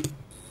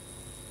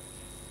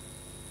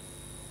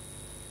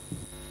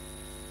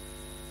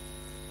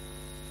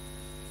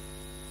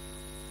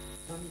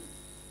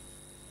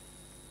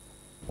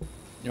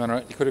 Your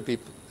Honor, could it be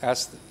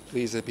asked,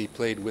 please, that it be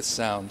played with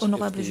sound?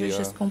 Honorable If the, juge,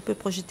 est-ce qu'on peut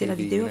projeter la AV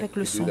vidéo unit avec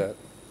le could do son? that?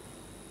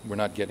 We're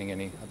not getting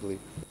any, I believe.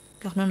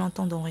 Car nous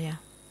n'entendons rien.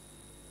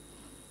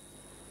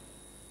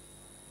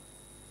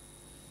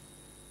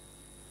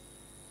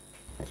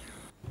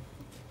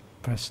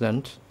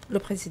 President, Le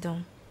président,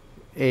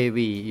 AV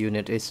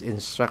unit is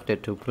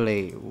instructed to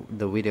play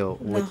the video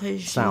la with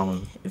régie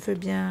sound. veut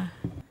bien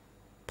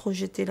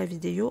projeter la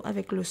vidéo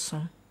avec le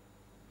son.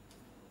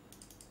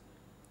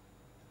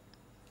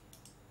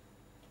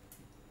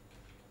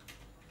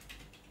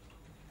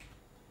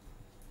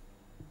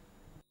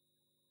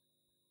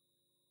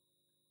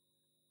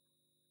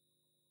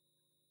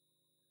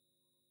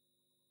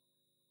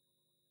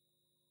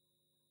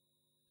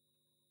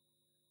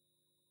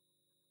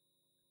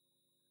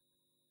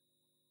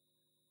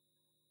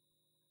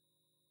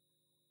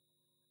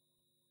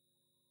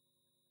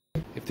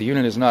 If the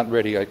unit is not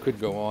ready, I could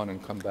go on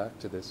and come back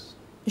to this.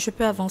 Je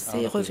peux I avancer don't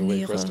et know if there's a way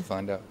revenir for us to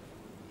find out.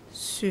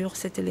 sur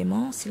cet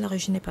élément si la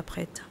régie n'est pas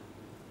prête.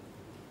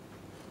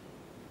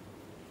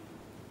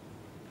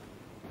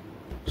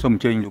 សូមអ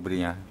ញ្ជើញលោកព្រះ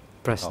ញ្ញា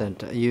President,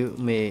 you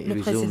may Le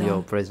resume président.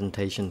 your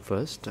presentation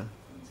first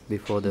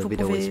before the Vous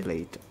video is pouvez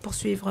played.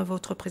 poursuivre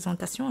votre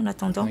présentation en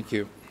attendant Thank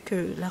you. que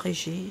la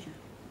régie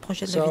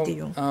projette la So,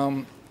 vidéo.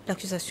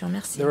 L'accusation,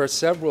 merci. there are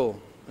several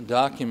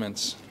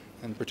documents,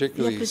 and Il y a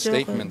particularly plusieurs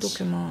statements,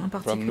 documents, en from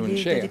particulier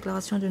Nunchea des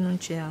déclarations de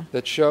Nunchea,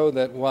 that show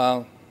that while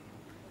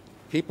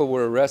people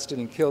were arrested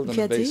and killed on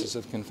Qui a the dit basis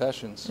of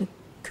confessions,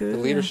 que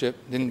the leadership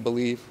didn't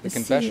believe the si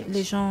les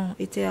confessions. gens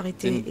étaient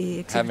arrêtés Didn't et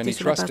have any exécutés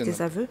sur la trust base in des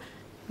them. aveux,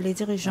 les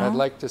dirigeants I'd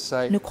like to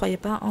cite, ne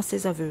croyaient pas en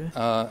ces aveux.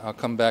 I'll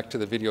come back to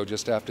the video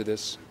just after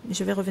this,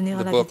 Je vais revenir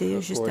à the la book, vidéo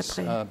of juste course,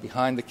 après.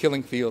 Behind the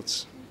Killing Fields,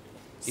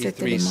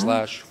 Cet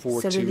élément,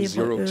 c'est le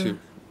livre E3/4202.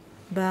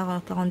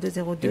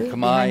 E/4202, In Behind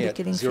Khmer the at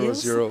Killing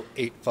Fields, en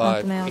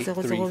Khmer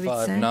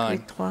 0085-8359,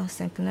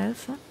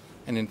 0085-8359,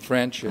 and in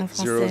French en at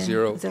français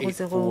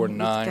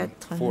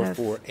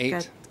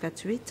 00849448,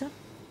 00849448,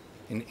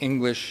 in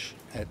English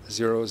at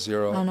en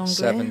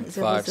anglais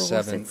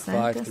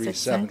 007575337.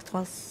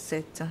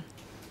 007537.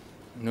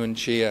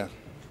 Nunchea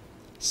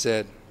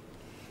said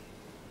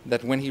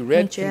that when he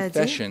read Nunchea a dit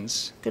confessions,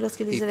 que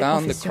lorsqu'il he lisait les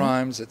found the confessions,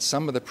 crimes that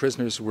some of the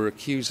prisoners were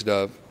accused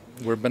of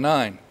were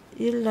benign.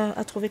 il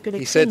a trouvé que les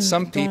He said crimes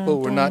some people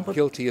were not dont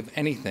guilty of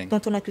anything,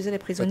 on accusait les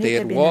but prisonniers they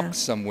étaient had bénins. walked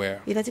somewhere,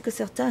 Il a dit que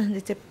certains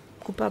n'étaient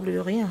coupables de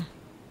rien,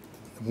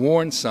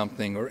 worn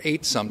something, or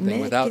ate something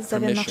mais without qu'ils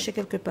avaient marché permission,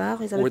 quelque part,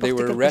 ils or avaient they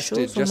porté were quelque arrested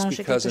chose, ou just mangé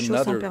because quelque chose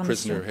sans another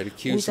permission, prisoner had ou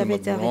accused ils them avaient of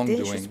été arrêtés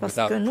wrongdoing juste parce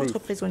without qu'un autre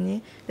proof.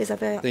 prisonnier les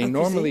avait They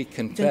normally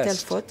accusés d'une telle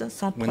confessed faute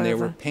sans when they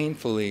were preuve.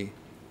 painfully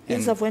Ils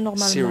and avouaient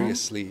normalement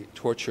seriously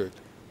tortured.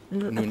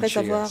 après Nunchea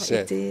avoir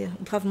said. été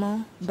gravement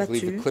I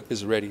believe the battus clip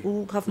is ready.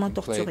 ou gravement We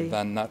can play the torturés,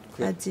 Van Nut a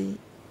clip. dit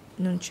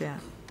Nunchea.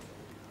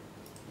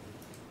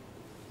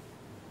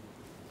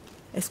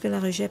 Est-ce que la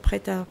régie est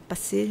prête à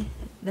passer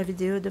la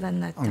vidéo de Van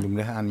Nat? អង្គជំ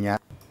នះអនុញ្ញាត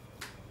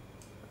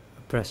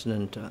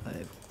President,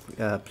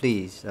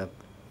 please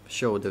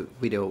show the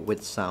video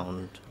with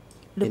sound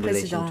Le in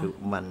relation président. to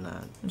Manna.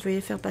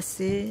 Veuillez faire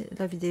passer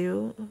la vidéo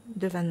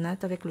de Van Nat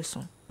avec le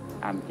son.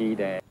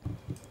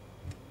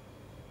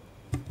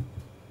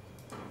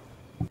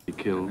 Be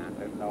killed,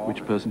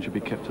 which person should be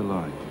kept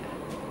alive?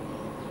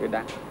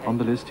 On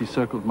the list, he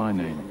circled my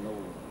name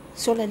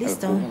Sur la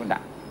liste,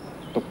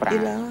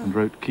 and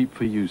wrote "Keep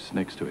for use"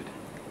 next to it.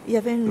 il y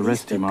avait une The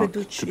rest liste he que marked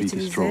Dutch to be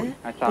utilisait destroyed.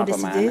 pour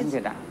décider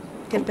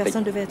quelle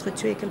personne devait être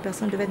tuée et quelle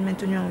personne devait être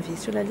maintenue en vie.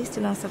 Sur la liste,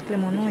 il a encerclé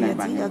mon nom et a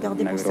dit « à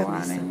garder pour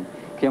service ».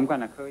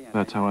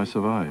 That's how I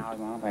survived.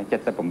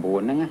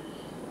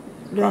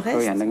 Le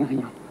reste,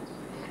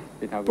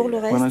 pour le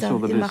When I reste, saw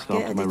the il list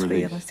marquait à after my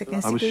détruire. release, C'est I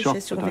ainsi was que j'ai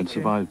shocked that I'd survécu.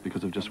 survived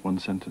because of just one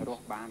sentence.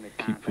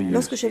 Keep for use.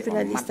 Lorsque j'ai vu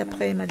la liste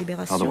après ma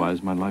libération,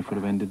 Otherwise, my life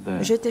would have ended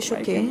there. j'étais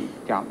choquée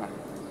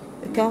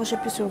car j'ai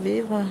pu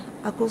survivre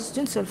à cause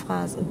d'une seule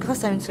phrase,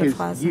 grâce à une seule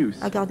phrase,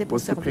 à garder pour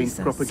service.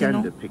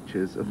 Sinon,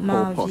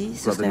 ma vie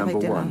se serait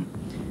arrêtée là.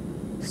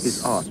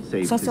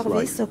 Son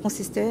service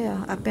consistait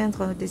à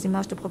peindre des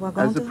images de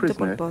propagande de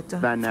Pol Pot,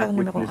 frère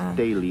numéro 1.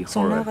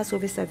 Son art a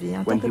sauvé sa vie.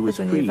 En tant que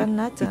prisonnier, Van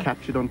Nat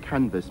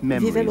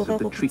vivait l'horreur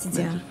au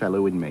quotidien.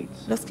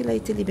 Lorsqu'il a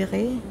été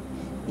libéré,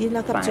 il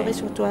a capturé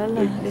sur toile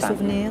les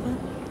souvenirs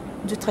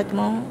du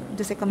traitement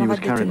de ses He was camarades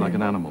carried like an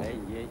détenus. animal. I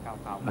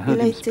Il heard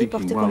a him été speaking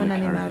porté while comme they un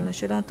carried animal. him.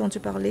 Je l'ai entendu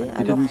parler He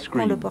alors didn't qu'on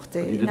scream, le but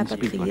portait. he Il n'a didn't pas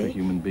speak like a crié,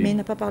 human mais il being.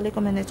 n'a pas parlé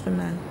comme un être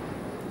humain.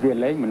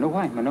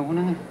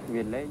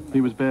 He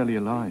was barely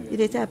alive.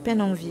 Il était à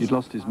peine en vie. He'd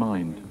lost his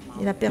mind.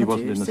 Il a He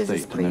wasn't perdu in a ses state to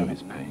esprits. know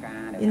his pain.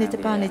 Il n'était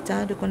pas en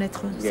état de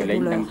connaître sa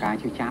douleur.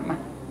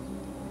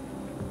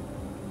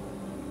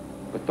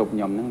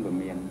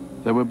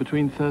 There were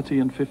between 30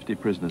 and 50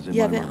 prisoners in Il y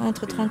my avait room.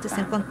 entre 30 et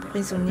 50 If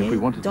prisonniers we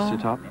wanted to dans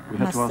sit up, we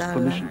ma had to ask salle.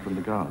 permission from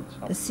the guards.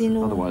 Si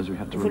nous Otherwise, we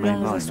had to voulions remain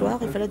nous lying asseoir,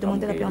 like il fallait this.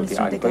 demander la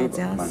permission des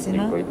gardiens.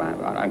 Sinon,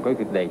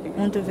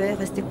 on devait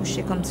rester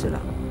couché comme cela.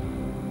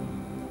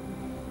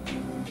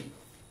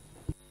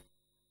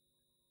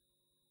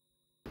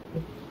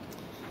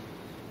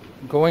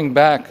 Going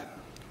back to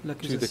the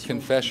L'accusation.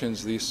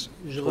 confessions these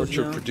Je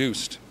torture reviens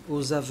produced,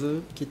 aux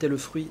aveux qui étaient le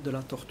fruit de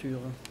la torture.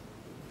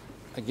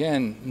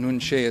 again,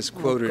 Nunchea is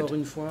quoted Encore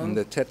une fois, in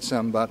the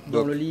Tetsambat Dans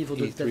book le livre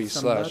de Tet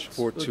Sambat,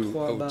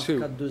 E3/4202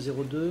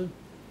 E3/4202,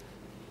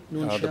 the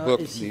Nunchea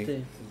book est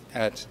cité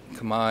at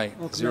Khmer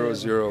En Khmer,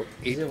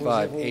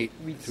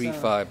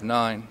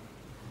 00858359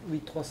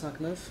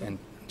 8359 and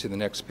to the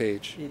next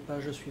page. et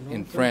page suivante.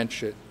 In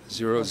French at En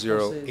français,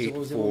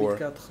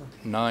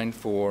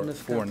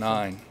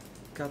 00849449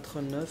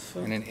 49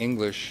 and in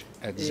English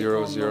at Et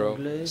en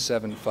anglais,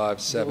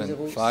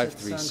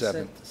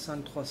 007575337.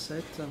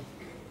 537.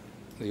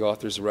 The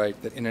authors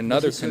write that in Mais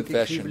another c'est ceux qui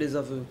écrivent confession, les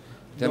aveux.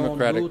 Dans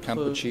Democratic d'autres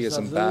Kampuchea's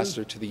aveux,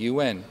 ambassador to the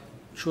UN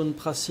Chun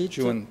Prasit,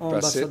 Chun Prasit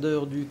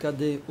ambassadeur du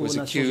Cadet aux was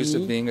Nations accused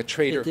of Unies, being a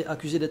traitor. était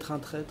accusé d'être un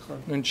traître.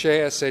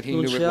 Nunchea said he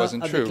knew it Nunchea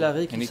wasn't a true,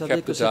 déclaré and qu'il he savait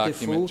kept que the c'était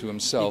document faux to et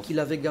himself, qu'il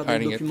avait gardé le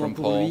hiding it document from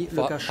pour lui, Pol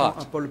le cachant à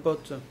Pot. Pol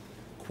Pot.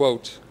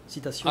 Quote,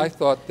 Citation. I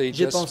thought they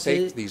J'ai just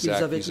pensé faked these qu'ils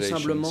avaient tout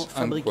simplement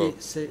accusations, fabriqué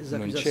unquote. ces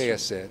Nunchea accusations,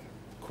 said,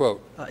 quote,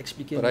 a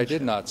expliqué but I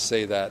did Nunchea. not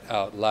say that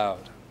out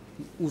loud.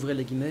 ouvrez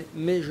les guillemets,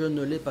 mais je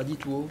ne l'ai pas dit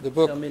tout haut, The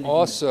book fermez les guillemets.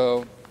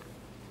 also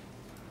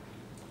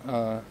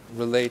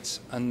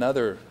relates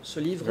another Ce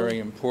livre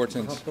very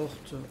important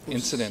rapporte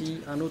incident,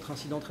 aussi un autre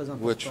incident très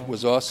which important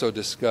was also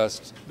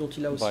discussed dont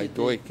il a aussi by été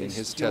Doig in his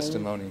question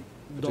testimony,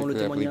 dans le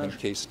particularly I believe in témoignage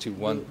case de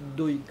 2-1.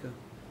 Doig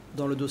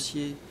dans le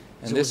dossier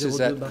And this is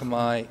at 002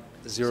 Khmer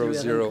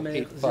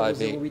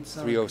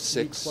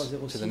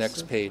 00858-306 to the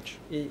next page.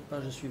 et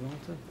page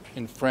suivante.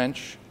 In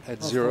French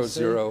at En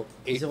français,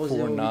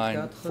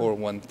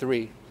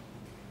 008494113,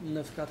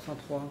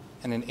 9413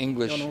 and in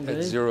English en at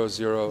anglais,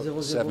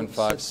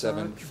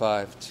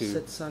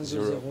 007575220.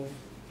 7520.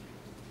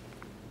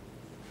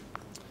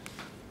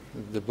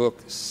 The book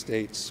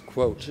states,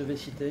 quote, Je vais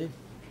citer.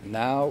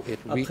 "Now it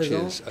À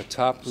présent, reaches a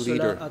top Cela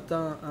leader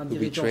atteint un who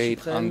dirigeant betrayed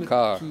suprême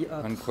Ankar," qui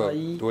a unquote,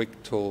 trahi Doig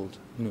told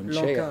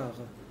Nunchea. l'Ankar.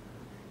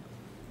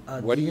 A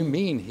What do you dit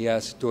mean, he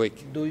asked Doig,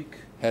 Doig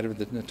head of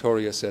the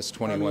notorious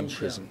S21 Nunchea.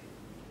 prison.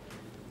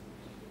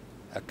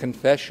 A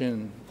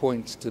confession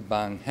points to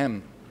Bang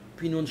Hem,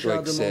 Puis Nunchea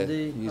a Doig said,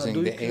 demandé à using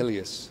the Doig,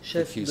 alias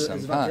chef Q de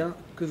Sampan. S21,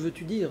 que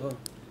veux-tu dire?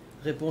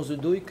 Réponse de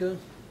Doig,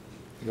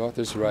 The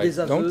author's right. Des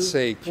aveux Don't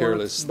say pointent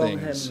careless Bang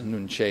things, Hem,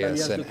 Nunchea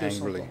alias said de Q Sampan.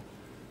 angrily.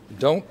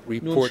 Don't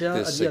report Nunchea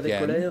a this dit avec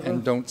again, colère,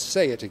 and don't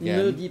say it ne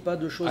again. dis pas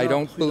de choses I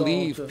don't imprudentes,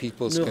 believe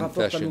people's ne rapporte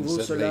à confessions nouveau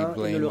that cela they et ne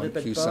blame le on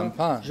répète Q pas.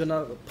 Sampan. Je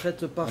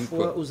n'apprête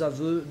parfois Unquote. aux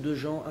aveux de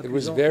gens It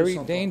was accusant very Q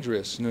Sampan.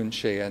 dangerous,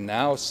 Nunchea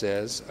now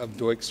says, of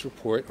Doig's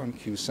report on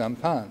Q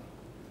Sampan.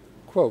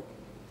 Quote,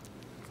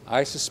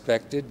 I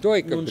suspected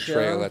Doig of Nunchea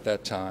betrayal at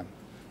that time,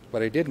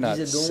 but I did not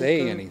disait donc say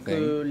que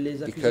anything les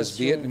because accusations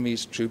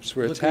Vietnamese troops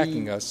were recueillies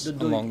attacking us de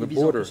Doig along the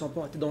visant border, Q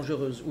Sampan étaient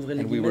dangereuses. Ouvrez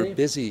les and we were guillemets.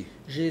 busy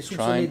J'ai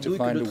soupçonné trying to Doig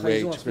find de a way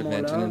trahison à to ce prevent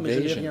moment-là, an mais je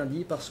n'ai invasion. rien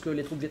dit parce que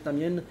les troupes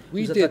vietnamiennes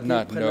We nous did attaquaient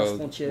not près de la know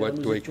frontière. what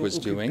Nous Doig étions was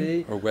doing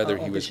occupés or whether à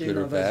he was empêcher good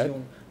une or bad.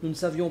 invasion. Nous ne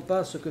savions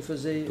pas ce que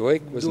faisait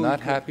Doig was not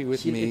happy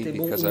with s'il me était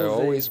bon because ou I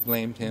mauvais. always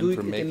blamed him Doig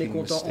for était making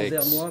mécontent envers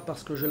mistakes. moi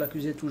parce que je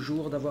l'accusais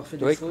toujours d'avoir fait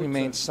des Doig fautes.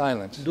 remained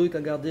silent Doig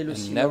a gardé le and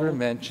silence. never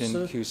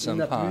mentioned Q Il n'a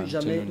Sampan plus to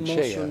jamais Nunchea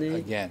mentionné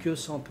again. que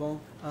Sampan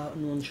à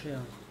Nunchea.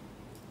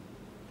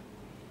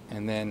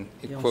 And then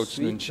it Et quotes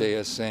ensuite,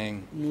 Nunchea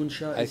saying,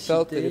 Nunchea I est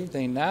felt that cité. if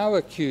they now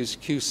accuse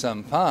Q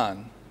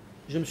Sampan,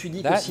 Je me suis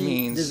dit que that si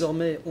means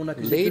désormais on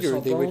accusait que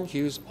later they would Sampan,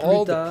 accuse plus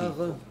all the tard,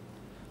 people, tout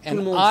le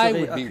and monde I serait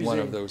would be one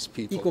accusé, of those y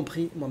people.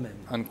 compris moi-même.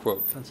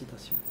 Unquote. Fin de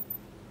citation.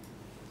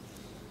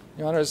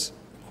 Your Honors,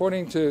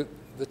 according to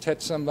the Tet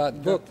Sambat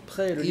book,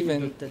 D'après le livre de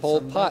even Tet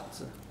Pol Sambat,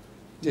 Pot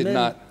did même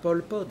not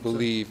Pol Pot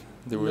believe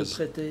there ne was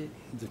prêtait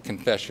the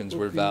confessions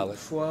were aucune valid.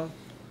 foi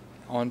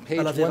On à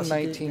page la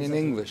véracité 119 des in aveux.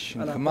 English,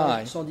 in À la Khmer,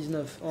 page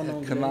 119 en at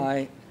anglais,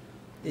 Khmer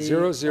et en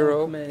Khmer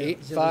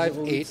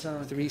 00858-362,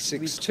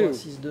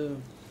 0085362,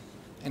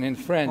 and in en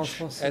French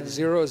français at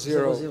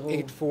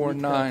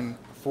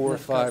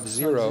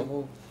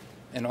 00849-450,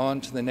 and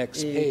on to the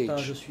next et page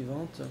page,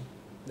 suivante,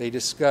 they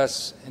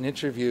discuss an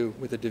interview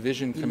with a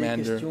division il est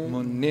commander, question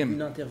Mun d'une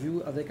Nim,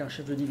 interview avec un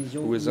chef de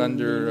division who was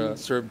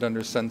served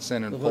under Sun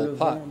Sen and Pol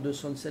Pot. relevant de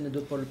Son Sen et de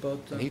Pol Pot.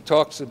 And he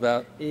talks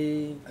about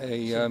Et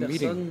a cette meeting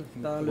personne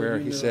parle where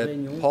he d'une said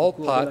réunion Pol au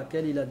cours de Pot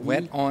laquelle il a dit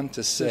went on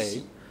to say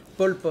ceci.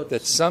 Pol Pot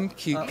that some a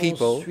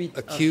people ensuite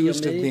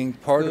accused of affirmé being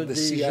part que of the des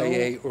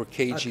CIA gens or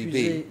KGB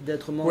accusés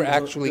d'être were membres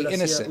actually de la CIA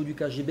innocent ou du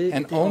KGB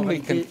and étaient en only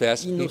réalité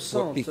confessed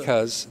innocentes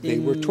because they et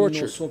were ne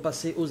tortured. sont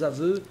passés aux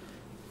aveux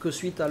que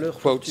suite à leur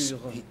Quotes, torture.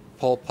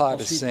 Pol Pot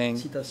is Ensuite, saying,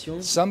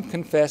 citation, some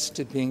confessed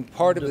to being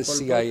part of de the Pol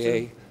Pot.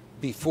 CIA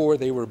before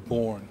they were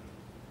born.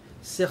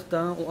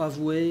 certains ont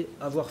avoué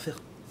avoir fait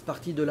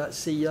partie de la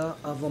CIA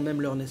avant même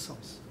leur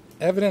naissance.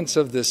 Evidence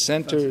of the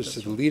center's,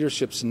 the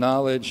leadership's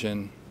knowledge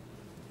and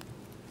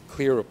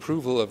clear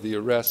approval of the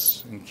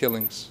arrests and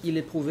killings Il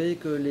est prouvé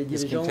que les is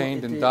dirigeants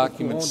contained étaient in au courant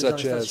documents des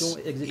such arrestations as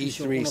et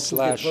exécutions. On en trouve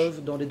des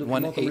preuves dans les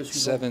documents comme le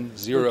suivant.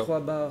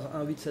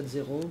 E3/1870,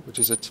 3/1870, which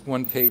is a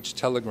one-page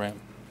telegram.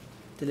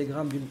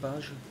 télégramme d'une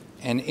page.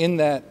 And in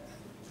that,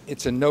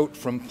 it's a note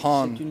from C'est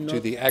Pon une to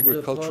note the de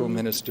agricultural Pon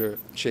minister,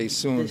 Che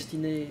Soon.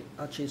 Destiné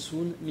à Che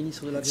Soon,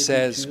 ministre de It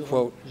says, l'Agriculture.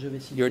 quote, Je vais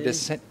your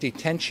citer.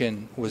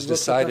 detention was Votre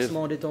decided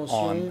placement en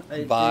détention on a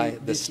été by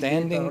the décidé par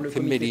standing le comité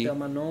committee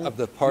permanent of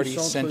the du party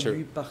centre center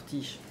du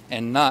parti,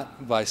 and not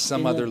by et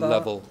some non other pas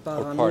level par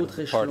or un part of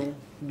autre the party. échelon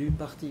du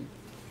parti.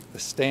 The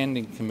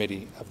standing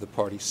committee of the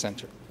party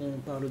center. On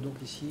parle donc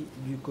ici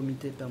du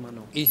comité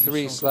permanent. du centre du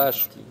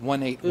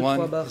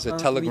E3/181 parti. is a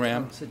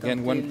telegram, c'est again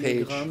un one page,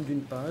 télégramme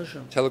d'une page.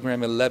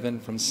 telegram 11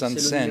 from Sun C'est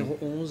le Sen, numéro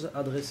 11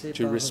 adressé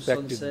to par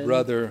respected Son Sen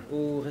brother,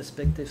 au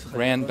respecté frère,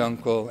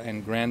 granduncle and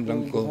au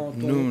granduncle grand-oncle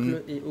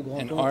Noon et au and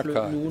grand-oncle Noon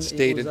archives, et aux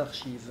dated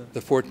archives. the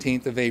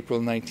 14th of April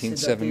C'est daté du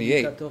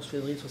 1978. 14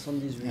 février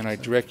 78. And I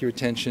direct your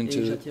attention Et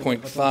to j'attire point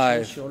votre 5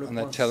 attention sur le on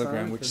that point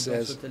telegram, 5 which dans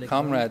says, ce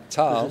télégramme, Comrade que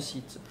Tal, je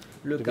cite.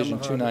 Le Division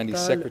camarade 290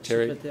 Tal,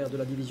 secretary, secrétaire de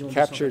la division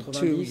captured 290,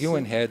 two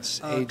UN heads,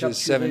 a ages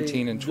capturé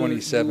 17 and deux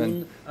 27.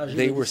 UN âgés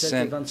They de were 17 et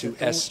sent 27 to ans. Ils ont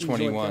été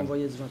S21.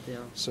 envoyés S21.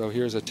 So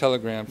here's a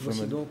telegram from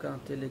Voici a donc un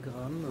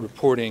télégramme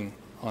reporting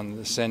on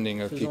the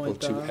sending of faisant people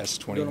to état de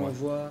S21.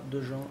 l'envoi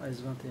de gens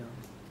S21.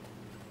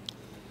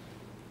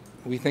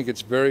 We think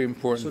it's very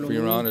important Selon for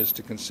Your nous, Honors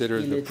to consider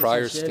il the est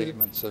prior essentiel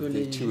statements que of the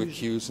les two juges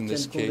accused in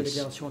this tiennent compte des case,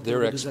 déclarations their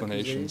antérieures des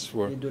explanations accusés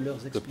for et de leurs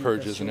the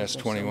purges in explications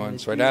S21. concernant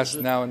So I'd les ask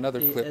purges now another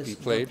et clip be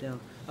played. S21.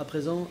 À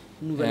présent,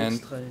 nouvel And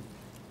extrait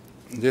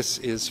this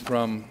is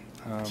from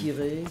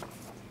tiré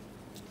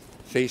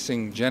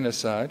Facing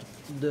Genocide,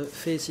 de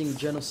Facing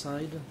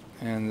Genocide,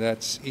 and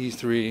that's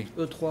E3.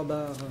 E3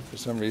 bar. For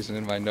some reason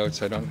in my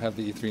notes I don't have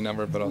the E3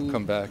 number, but I'll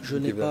come back Je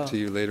and n'ai give that pas to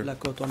you later. la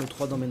cote en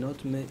E3 dans mes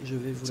notes, mais je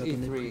vais vous la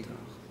donner plus tard.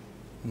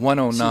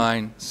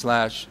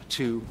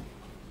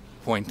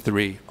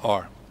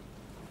 109/2.3R.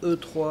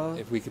 E3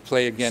 If we could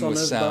play again with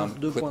 109 sound,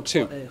 bar clip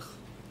 2. 2.3R.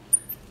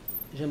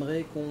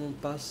 J'aimerais qu'on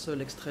passe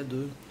l'extrait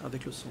 2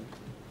 avec le son.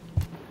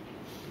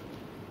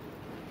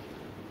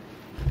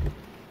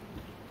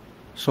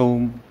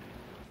 Soum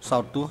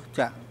sao tuốt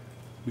cha.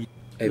 Le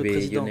AV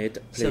président, unit,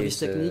 service please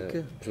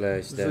technique,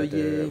 place the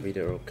veuillez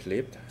video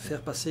clip.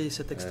 faire passer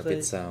cet extrait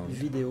with sound.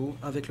 vidéo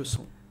avec le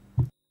son.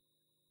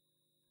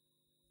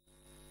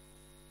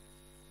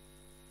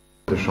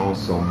 De gens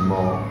sont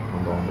morts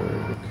pendant le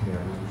Khmer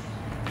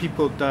Rouge.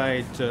 People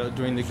died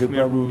during the Je peux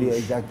Khmer vous dire Rouge.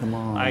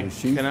 exactement I le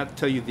chiffre. cannot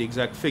tell you the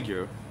exact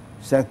figure.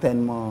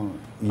 Certainement,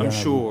 il y en I'm a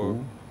sure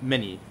beaucoup,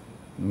 many,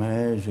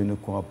 mais je ne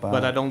crois pas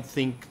but I don't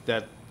think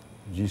that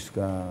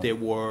jusqu'à there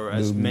were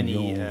as 2 many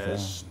millions,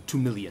 as 2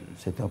 million.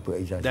 c'est un peu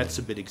exagéré. That's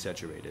a bit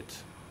exaggerated.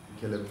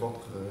 Quelle est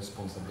votre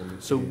responsabilité?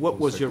 So what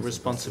pour was ce your qui s'est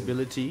passé?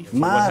 responsibility for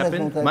Ma what happened?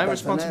 responsabilité My personnelle,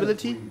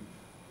 responsibility?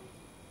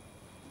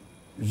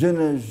 Je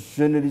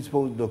ne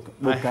dispose I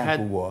d'aucun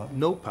had pouvoir.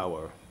 no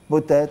power.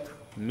 Peut-être,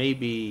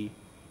 Maybe,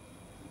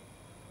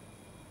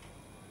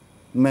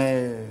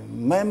 mais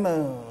même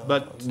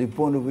But du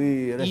point de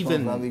vue even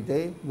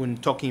responsabilité, when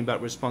talking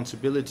about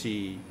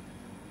responsibility,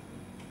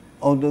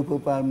 on ne peut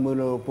pas me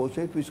le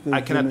reprocher puisque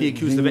I cannot be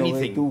accused of j'ignorais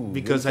anything tout.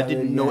 because Je I ne savais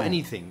didn't know rien.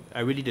 anything. I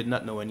really did not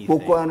know anything.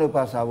 Pourquoi ne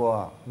pas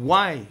savoir?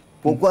 Why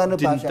Pourquoi ne pas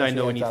didn't I chercher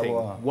know à anything?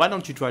 savoir? Why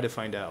don't you try to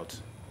find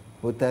out?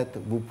 Peut-être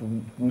vous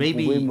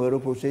Maybe pouvez me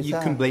reprocher you ça,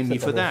 can blame me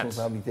cette for that.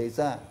 responsabilité,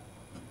 ça.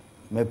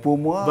 Mais pour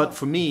moi, But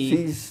for me-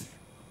 si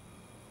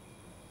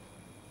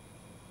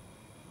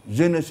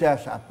je ne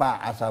cherche pas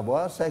à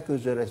savoir, c'est que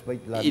je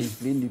respecte la If-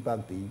 discipline du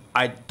parti.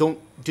 I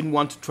didn't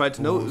want to try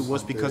to know. It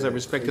was because I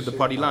respected the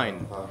party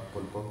line.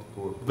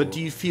 But do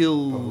you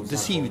feel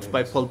deceived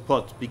by Pol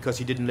Pot because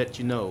he didn't let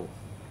you know?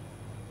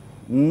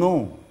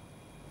 Non,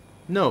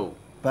 No,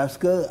 parce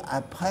que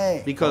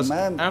après, because quand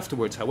même,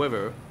 afterwards,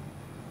 however,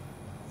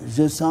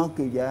 je sens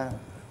qu'il y a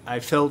I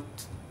felt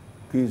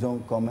qu'ils ont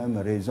quand même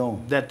raison.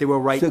 that they were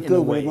right Ce in que a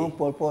vraiment way.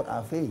 Pol Pot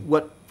a fait,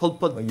 What Pol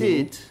Pot Voyez-vous?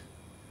 did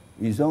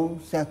ils ont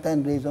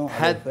certaines raisons à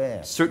le had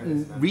faire.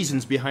 certain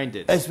reasons behind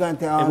it.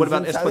 S21, And what je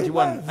about ne savais S21?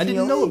 pas, I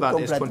didn't know j'ignorais about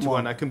complètement.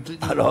 S21. I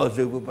completely Alors,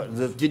 je veux pas,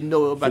 didn't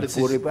know about je its,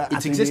 pourrais pas its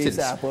attribuer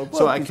existence. ça à Pol Pot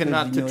So I puisque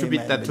cannot j'ignorais attribute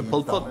même that to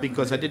Pol Pot l'existence.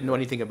 because I didn't know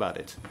anything about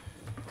it.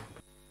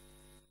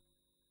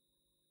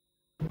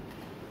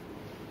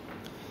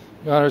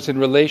 Your Honors, in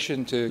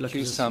relation to Q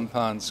L'accusation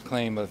Sampan's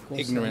claim of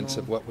ignorance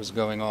of what was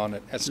going on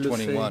at Le fait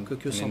S21 que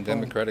and in Sampan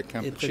Democratic ait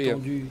Kampuchea,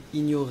 prétendu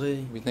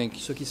ignorer we think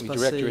ce qui se we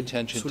direct your passait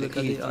attention sous to le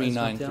cadet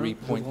AS21, je vous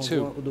E393.2,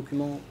 renvoie au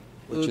document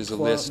which is a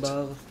list E3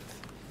 of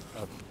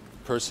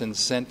persons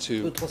sent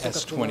to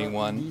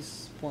S21.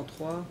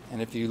 E390.3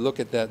 And if you look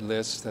at that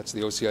list, that's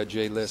the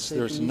OCIJ list, C'est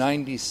there's une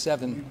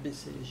 97 du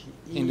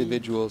BCJI,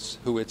 individuals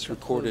who it's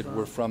recorded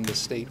were from the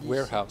state 10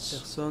 warehouse.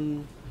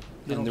 personnes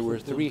de And there were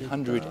l'entrepôt d'État,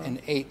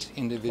 308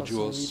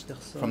 individuals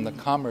 308 from the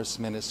personnes Commerce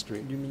Ministry,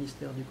 du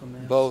ministère du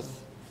Commerce, both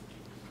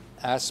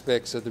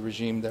aspects of the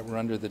regime that were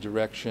under the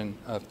direction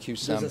of Q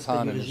Deux aspects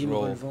Sampan du and his régime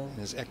role, relevant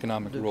his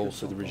economic de Q role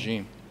for the Sampan.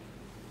 regime.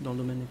 dans le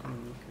domaine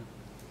économique.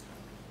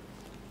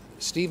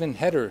 Stephen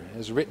Heder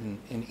has written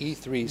in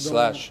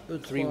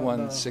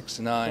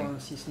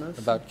E3/3169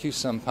 about Q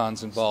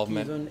Sampan's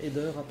involvement. Steven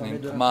Heder a parlé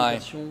in de Khmer,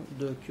 l'implication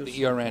de Q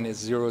The ERN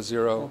is en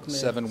Khmer,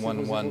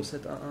 00711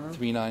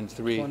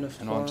 393,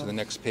 and on to the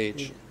next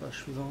page. et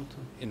page suivante,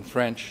 In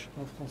French,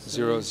 en français,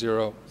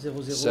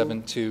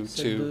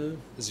 00722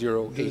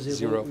 080,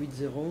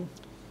 2080,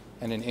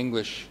 and in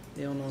English,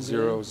 et en anglais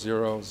 000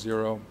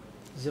 000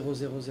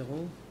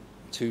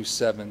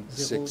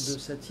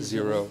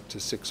 2760 to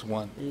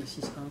 61. et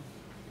 61.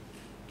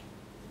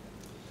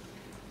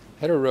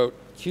 Heder wrote,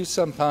 Q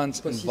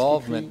Sampan's Voici ce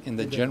involvement qu'écrit in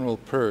the Heder. general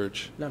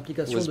purge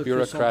L'implication was de Q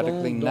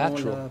bureaucratically Sampan dans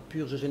natural la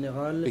purge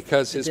générale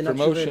because his était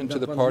promotion naturelle to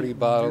the d'un party point de vue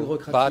body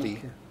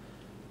bureaucratique.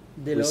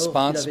 Dès lors qu'il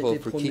avait responsible été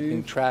for keeping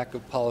promu track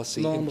of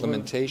policy membre de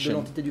implementation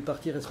l'entité du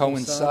parti responsable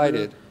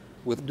coincided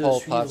with de Pol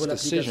suivre Pot's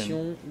decision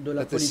l'application de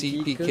la that the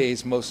politique,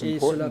 CPK's most et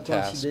cela important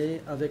task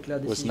coïncidait avec la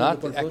was décision not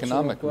de Pol the Pot selon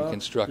economic quoi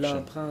reconstruction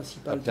la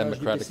principale of tâche du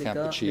Democratic PCK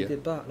Kampuchea, n'était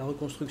pas la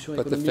reconstruction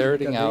but the économique du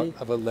ferreting out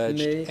KD, of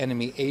alleged mais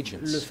enemy le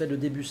agents fait de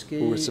débusquer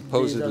who were des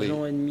supposedly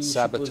agents ennemis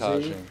supposés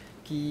sabotaging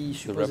qui the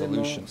supposément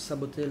revolution.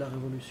 sabotaient la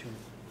révolution.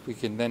 We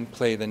can then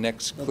play the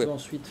next On clip peut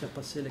ensuite faire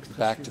passer l'extrait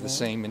back to the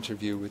suivant same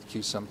interview with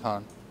Q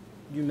Sampan.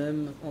 du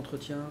même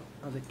entretien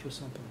avec Q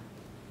Sampan.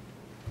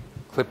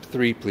 Clip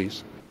 3,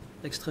 please.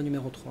 Extrait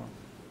numéro 3.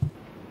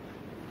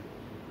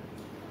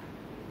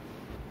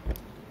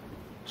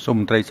 សូមម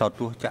ន្ត្រីសោត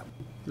ទោះចាក់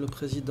Le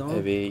président,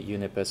 Maybe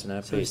Unipersonal,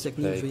 please service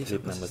technique, play veuillez clip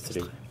faire passer number cet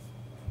 3. extrait.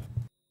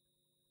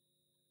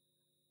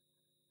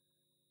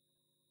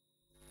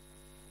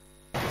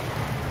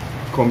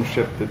 Comme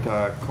chef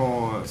d'État,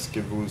 quand est-ce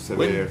que vous avez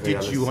When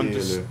did you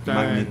réalisé la understand the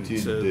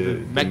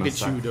magnitude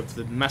magnitude of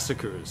the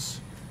massacres?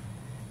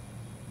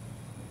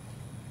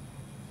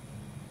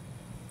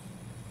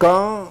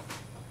 Quand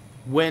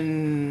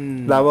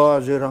When,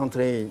 d'abord je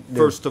rentrais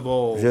first of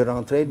all, de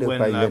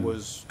when I Pailin.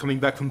 was coming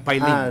back from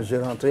Pailin, Je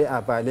rentrais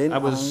à Pailin I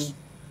was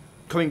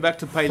coming back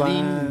to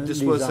Pailin.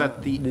 This was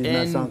at the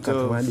end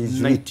of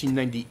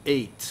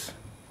 1998.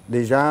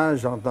 Déjà,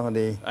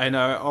 j'entendais And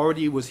I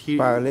already was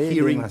parler des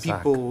hearing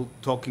massacres. people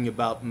talking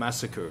about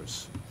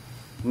massacres.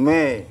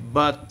 Mais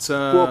But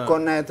pour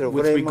connaître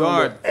with vraiment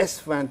regard le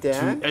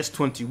S21, to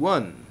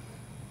S21,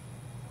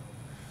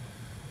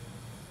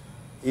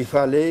 il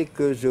fallait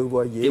que je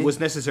voyais it was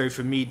necessary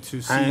for me to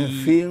un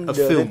see film a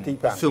de film, Reti a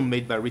Pan. film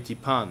made by Reti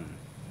Pan.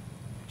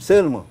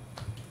 Seulement.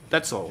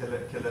 That's all. Quelle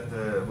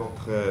était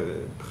votre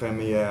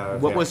première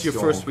What was your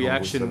réaction first quand vous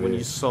reaction when avez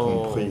you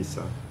saw compris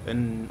ça?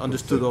 and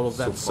understood all of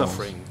that Souffrance.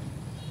 suffering?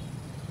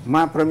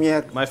 Ma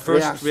première My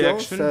first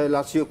réaction, c'est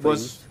la reaction surprise.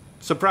 was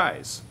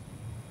surprise.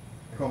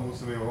 Quand vous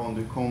avez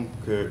rendu compte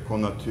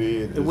qu'on a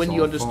tué des And when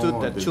you enfants, understood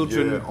that des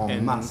children vieux en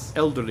and masse,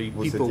 elderly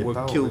vous people étiez were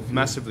pas killed horrifié?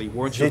 massively,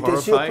 weren't you J'étais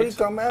surpris horrified?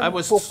 quand même. I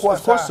was, Pourquoi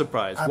of course, ça?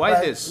 surprised. Après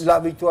Why this? la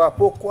victoire,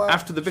 pourquoi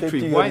After the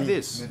victory, cette why tuerie?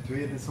 this? Mais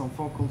tuer des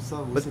enfants comme ça,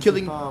 vous But étiez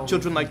killing pas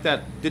children like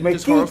that, didn't Mais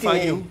this qui horrify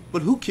tuait? you?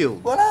 But who killed?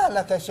 Voilà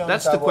la question.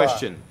 That's de the savoir.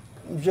 question.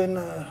 Je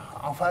ne,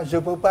 enfin, je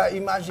peux pas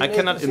imaginer. I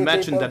cannot que c'était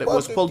imagine that it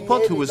was qui Pol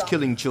Pot tuait who was les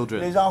killing les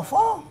children.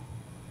 enfants.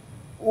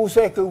 Où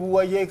c'est que vous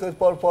voyez que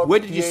Pol Pot Where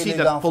did you tuait see les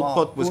that Pol enfants?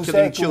 Pot was Où killing c'est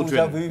que vous children?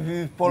 avez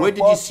vu Pol Where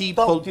did Pot you see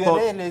Pol Pot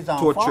torturer les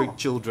enfants? torturing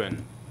children?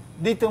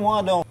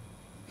 Dites-moi donc.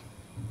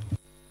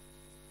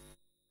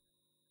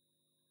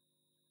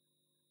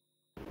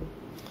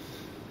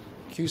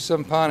 Khieu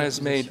Samphan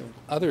has made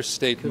other Khieu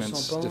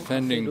statements Samphan a fait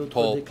defending d'autres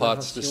Pol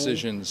Pot's déclarations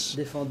decisions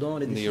défendant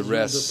les in the décisions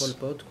arrests, de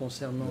Pol Pot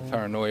concernant the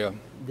paranoia.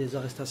 des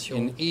arrestations.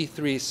 In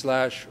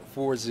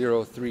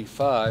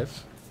E3/4035,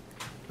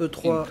 in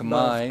E3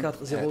 Khmer at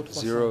 4035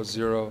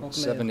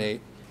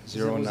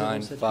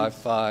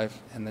 00780955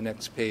 and the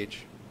next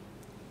page.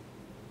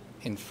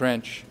 In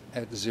French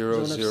at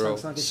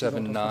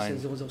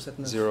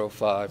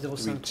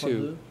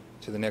 00790532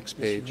 to the next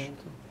page.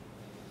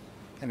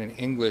 And in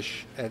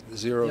English at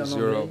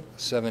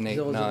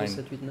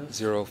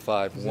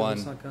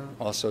 00789051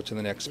 also to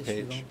the next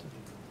page.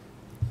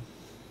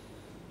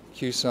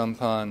 Khieu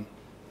Samphan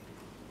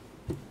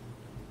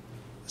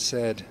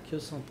said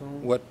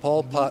what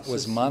Pol Pot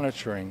was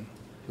monitoring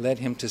led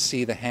him to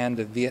see the hand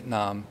of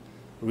Vietnam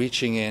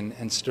reaching in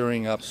and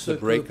stirring up the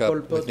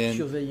breakup within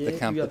the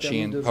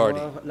Kampuchean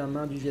party.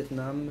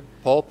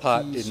 Pol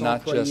Pot did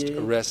not just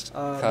arrest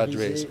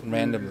cadres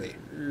randomly.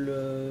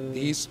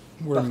 These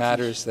were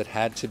matters that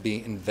had to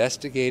be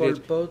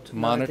investigated,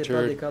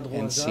 monitored,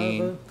 and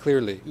seen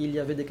clearly.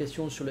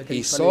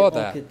 He saw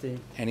that,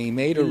 and he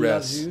made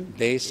arrests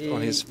based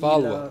on his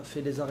follow-up.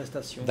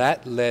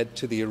 That led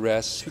to the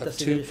arrests of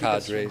two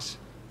cadres,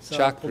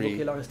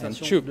 Chakri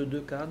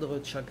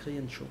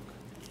and Chuk.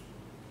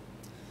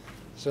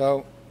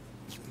 So,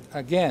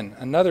 again,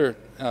 another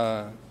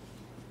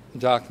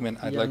document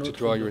I'd like to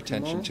draw your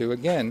attention to,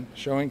 again,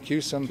 showing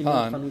Khieu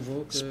Samphan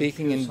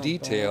speaking in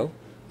detail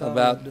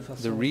about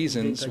the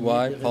reasons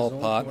why Pol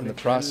Pot and the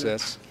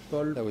process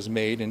that was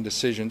made in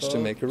decisions to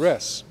make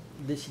arrests.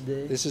 This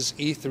is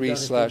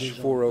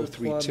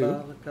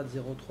E3/4032.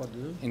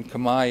 In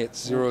Khmer,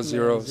 it's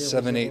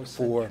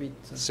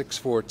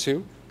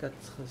 00784642.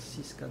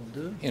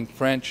 In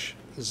French,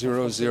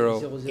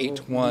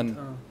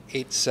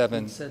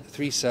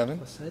 00818737.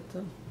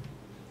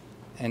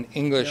 And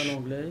English,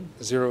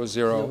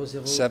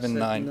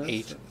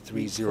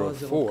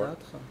 00798304.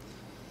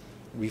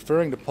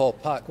 Referring to Pol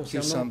Pot,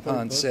 Khieu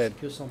Samphan said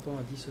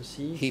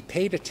he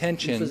paid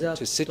attention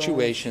to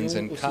situations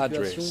and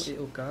cadres,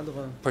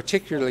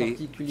 particularly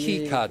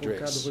key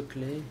cadres.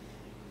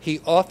 He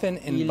often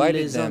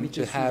invited them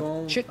to have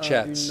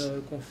chit-chats.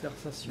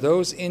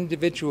 Those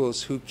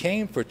individuals who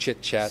came for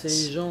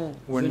chit-chats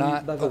were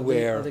not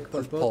aware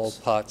of Pol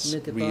Pot's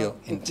real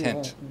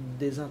intent.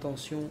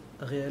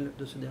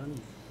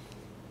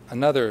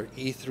 Another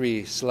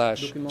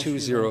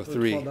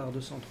E3/203.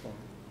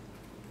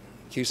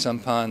 Khieu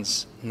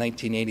Samphan's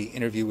 1980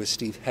 interview with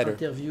Steve Heder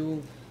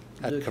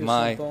at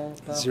Khmer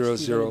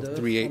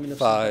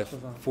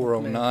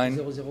 00385-409,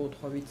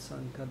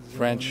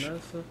 French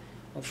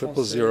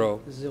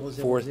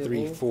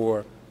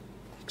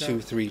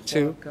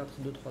 000-434-232,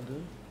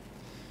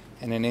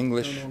 and in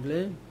English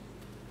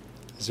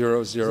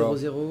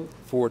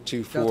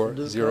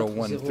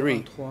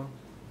 00424-013.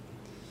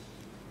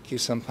 Khieu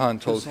Samphan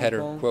told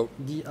Heder, quote,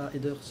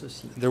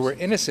 "There were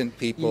innocent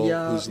people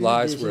whose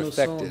lives were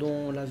affected.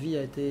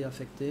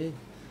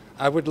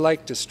 I would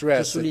like to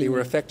stress that they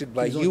were affected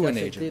by UN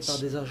agents,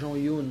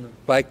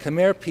 by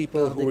Khmer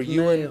people who were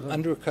UN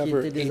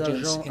undercover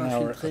agents in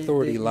our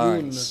authority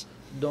lines,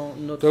 dans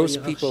notre Those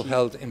hiérarchie. people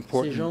held Ces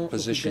important gens occupaient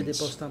des positions.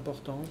 postes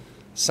importants.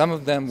 Some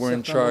of them were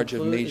in Certains charge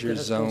d'entre of eux major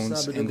étaient zones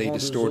responsables de and they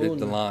grandes distorted the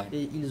zones, line.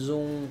 et ils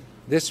ont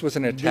This was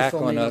an attack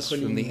déformé on notre us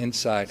from the ligne.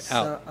 inside out.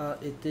 Ça a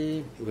été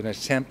It was an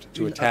attempt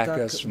to une attack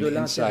attaque us from de the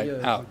inside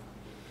l'intérieur out.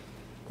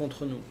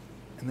 contre nous.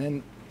 And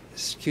then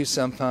Q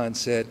Sampan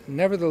said,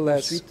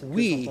 nevertheless, Ensuite,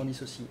 we Sampan dit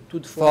ceci.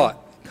 Toutefois, fought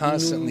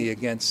constantly nous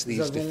against these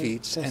avons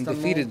defeats and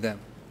constamment defeated them.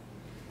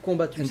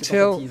 combattu ces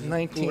Until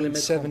tentatives pour les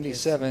mettre en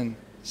pièces.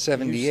 1977-78,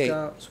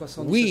 Jusqu'à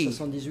we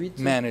 77-78,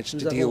 managed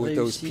to nous deal avons with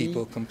those réussi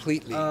people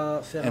completely à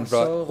faire and un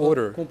brought sort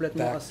order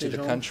complètement à back ces to the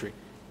gens country.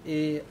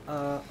 et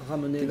à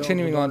ramener l'ordre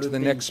Continuing dans on le to the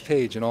pays. next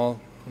page in all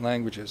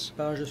languages.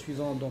 Page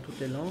suivante dans toutes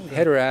les langues.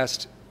 Header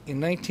asked, in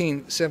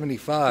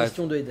 1975,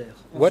 Question de Header.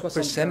 En what 75,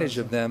 percentage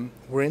of them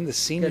were in the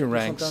senior quel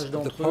ranks pourcentage of the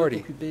d'entre eux party,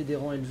 occupaient des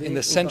rangs élevés in the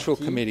au central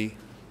parti, committee,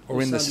 au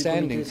or in sein the du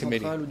standing comité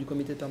committee? central ou du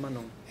comité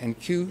permanent? And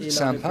Q Et la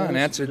Sampan réponse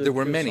answered de there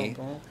were Q many,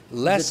 Sampan,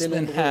 less ils étaient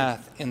than nombreux, half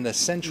in the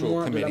central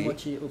moins de la committee,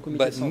 moitié au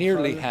comité but central,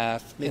 nearly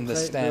half mais in the près de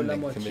la standing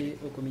moitié committee.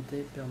 au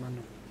comité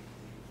permanent.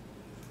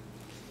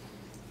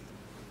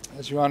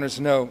 As your honors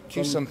know,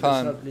 Q Comme le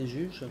Sampan savent les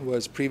juges,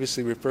 was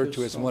previously referred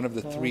to as one of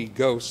the three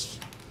ghosts,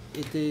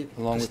 était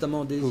along with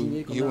précédemment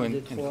désigné comme un Yuen des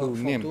and trois Hu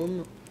Nim.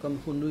 fantômes, comme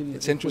Hu Nim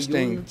It's et Hu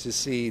interesting Yun. to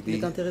see Il est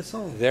the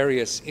intéressant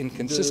various de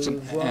inconsistent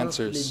voir les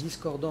answers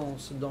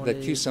discordances dans that les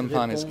Q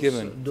Sampan has réponses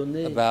given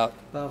données about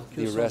par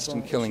the Q arrest Sampan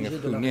and killing au of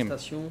sujet de Hu Nim.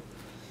 l'arrestation,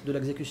 de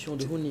l'exécution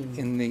de Hu Nim.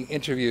 In the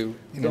interview,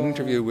 in Dans an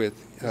interview with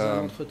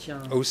un entretien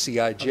avec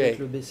OCIJ,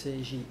 le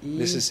BCJI,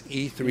 this is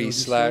une E3/210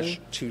 audition,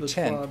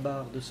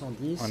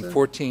 E3/210, on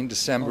 14 en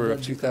December date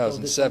of du 14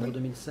 décembre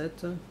 2007.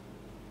 2007.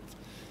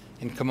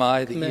 In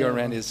Khmer, the Khmer,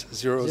 ERN is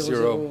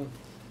 00156689.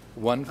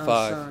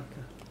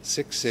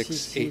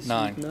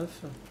 00156689.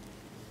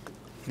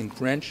 In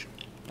French,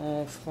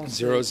 En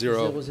français,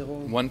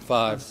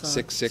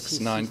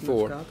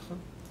 00156694.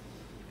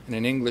 And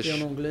in English, et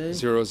en anglais,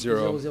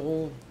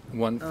 00156698.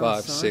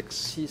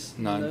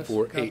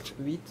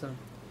 00156698.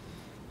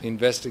 The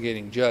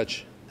investigating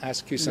judge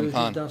asked Q Le juge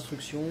Sampan,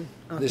 d'instruction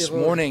this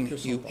interroge morning Q you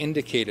Sampan.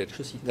 indicated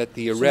Je cite, that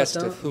the Ce arrest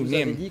matin, of Hu vous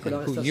avez Nim dit que and Hu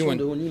l'arrestation de Yuen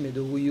Hu Nim et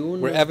de Hu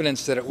Yun were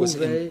evidence that it was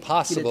prouvait qu'il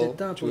impossible était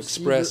to impossible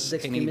express any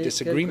d'exprimer quelques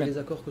disagreement.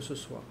 désaccords que ce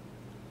soit.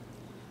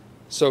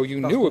 So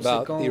you Par knew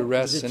about conséquent, the vous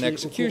arrests and étiez au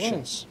executions.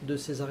 courant de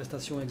ces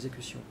arrestations et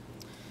exécutions.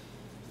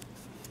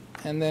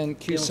 And then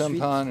Q Et ensuite,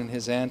 Sampan, in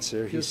his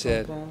answer, he Q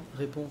said, Sampan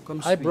répond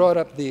comme I suit. brought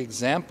up the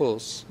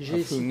examples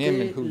J'ai of Hu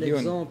Nim and cité Hu Yun,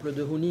 l'exemple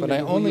de Hu Nim but et I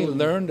de Hu only Yun,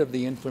 learned of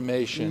the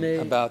information mais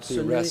about ce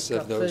the n'est arrests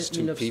of qu'après those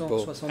two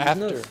people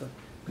after 1979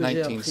 que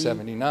j'ai appris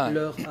 1979.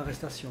 leur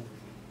arrestation.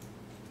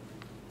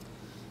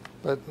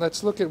 But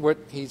let's look at what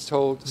he's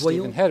told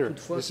Voyons Stephen Header.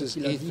 toutefois This ce is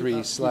qu'il a dit à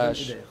Stephen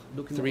Header,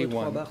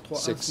 document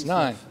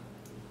E3/3169.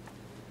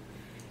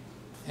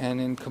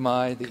 And in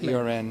Khmer, the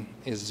ERN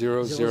is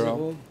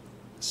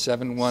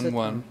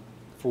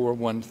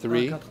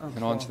 00711413.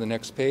 And on to the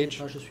next page.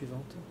 Page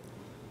suivante.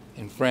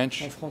 In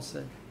French, En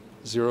français,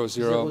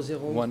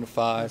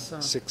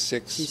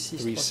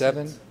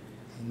 00156637.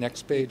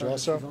 Next page page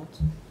also. suivante.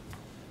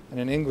 And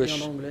in English,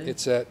 Et en anglais,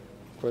 it's at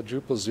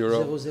quadruple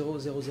 0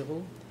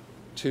 0000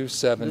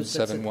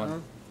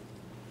 2771.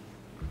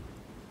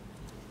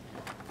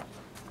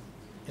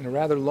 In a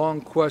rather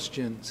long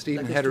question,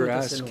 Stephen question Header est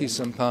assez asked longue. Q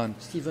Sampan,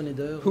 Stephen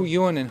Header Hu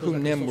Yun and pose Hu la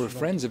Nim question were suivante.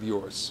 friends of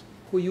yours.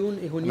 Hu Yun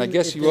et Hu And Nim I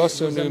guess you étaient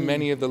also vos knew amis.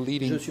 many of the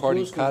leading Je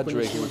party suppose que vous cadre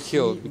connaissez who were aussi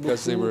killed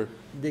because they beaucoup were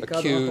des cadres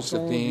accused of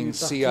importants being du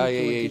parti qui ont CIA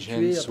été tués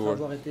agents après or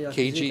avoir été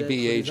accusés KGB d'être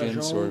des agents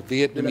agents or de la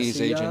Vietnamese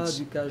CIA, agents.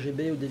 du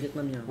KGB ou des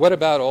Vietnamiens. What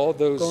about all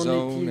those Qu'en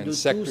zone est-il de and tous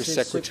sector ces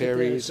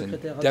secretaries and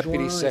secrétaires deputy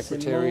adjoints et ces membres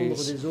secretaries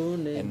des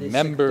zones et and des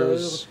members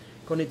secteurs?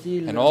 Qu'en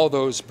est-il and all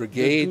those de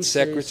brigade tous ces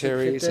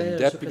secretaries and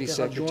secrétaires, deputy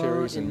secrétaires secretaries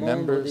adjoints et and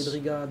membres des members?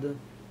 brigades?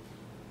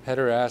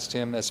 Header asked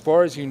him, as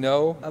far as you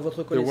know, À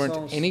votre there weren't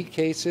connaissance, any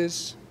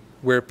cases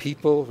where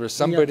people, where n'y a-t-il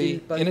somebody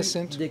pas eu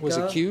innocent des was cas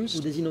où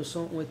accused? des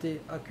innocents ont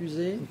été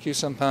accusés? And Q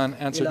Sampan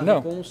Et la answered no.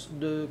 réponse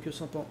de Q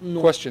Sampan,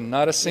 non. Question, not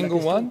a Et la single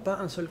question, one? pas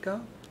un seul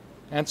cas?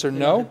 Answer Et la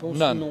no, réponse,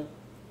 none. non.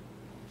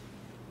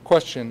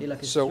 Question, Et la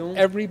so question,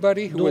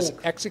 everybody who was donc,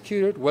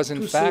 executed was in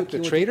Tous ceux fact qui a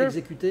ont été traitor?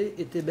 exécutés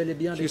étaient bel et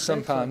bien Q des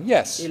traîtres? Sampan,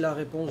 yes. Et la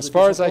réponse As de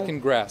far Q as I Sampan, can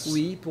grasp.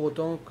 oui, pour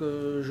autant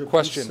que je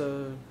Question, puisse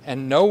and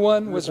no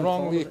one le was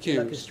wrongly comprendre. Et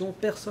la accused. question,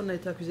 personne n'a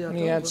été accusé à And he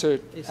tort.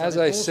 answered, Et sa as I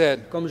réponse, said,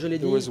 comme je l'ai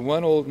there dit, was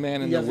one old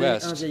man in il y the avait un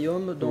West vieil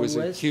homme who dans was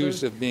l'Ouest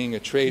accused of being a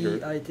qui traitor,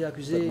 a été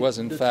accusé but was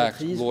in de fact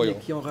traîtrise, loyal. mais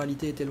qui en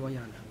réalité était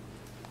loyal.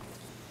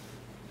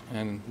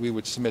 And we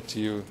would submit to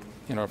you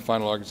in our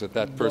final arguments that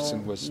that person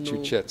Dans was nos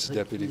Chuchet's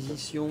deputy.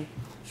 réquisitions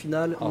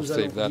finales, I'll nous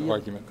allons save that dire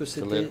argument que for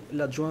c'était later.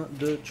 l'adjoint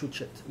de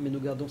Chuchet, mais nous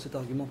gardons cet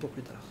argument pour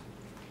plus tard.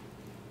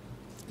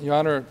 Your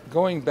Honor,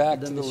 going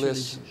back to Mesdames, the Messieurs les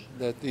list juges,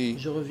 that the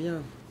Je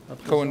reviens à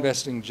présent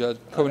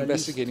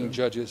co-investigating liste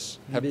judges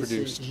have du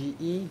produced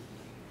BCJI.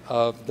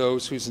 of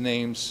those whose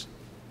names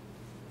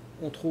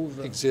On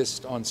trouve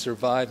exist on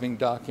surviving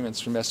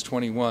documents from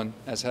S21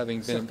 as having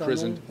been Certain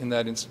imprisoned nombre in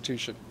that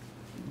institution.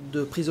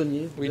 de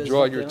prisonniers We de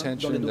draw your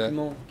S21 dans les attention that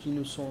documents qui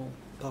nous sont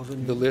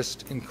parvenus. The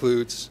list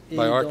includes, Et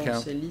by our dans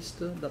count, ces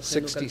listes,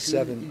 d'après nos calculs,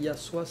 67 il y a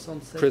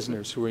 67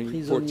 prisoners who were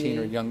 14 or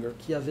prisonniers younger.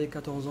 qui avaient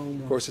 14 ans ou Of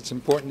moins. course, it's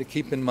important to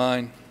keep in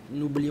mind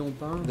N'oublions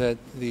pas that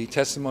the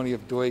testimony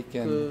of Doik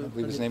and I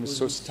believe his name is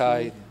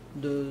Sostai,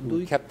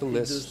 who kept the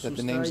list, that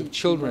the names of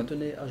children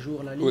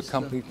who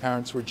accompanied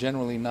parents were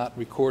generally not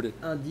recorded.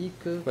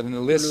 But in the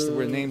list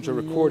where names are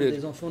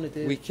recorded,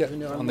 we kept,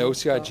 on the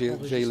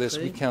OCIJ list,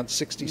 we count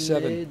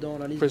 67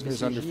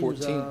 prisoners under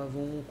 14.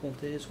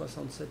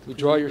 We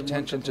draw your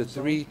attention to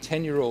 3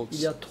 10-year-olds.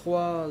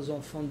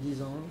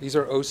 These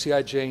are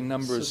OCIJ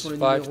numbers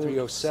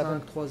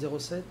 5307,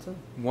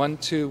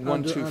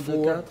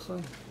 12124,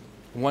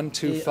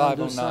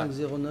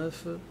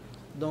 12509.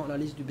 Dans la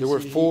liste du There were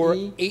BCGI, 4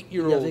 il y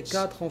avait 8-year-olds,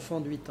 4 enfants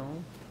de 8 ans,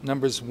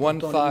 numbers portant le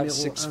numéro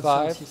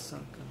 1565,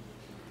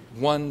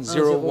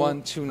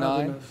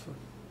 10129,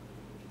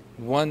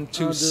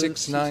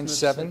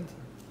 12697,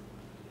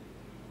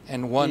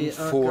 and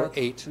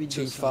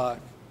 14825.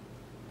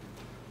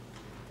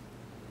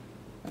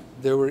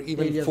 There were et il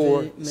even y 4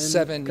 avait même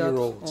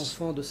 7-year-olds,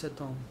 enfants de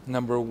 7 ans,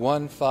 number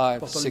portant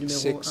le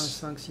numéro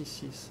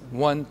 1566, 1566,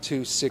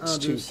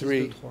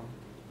 12623,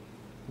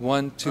 12623,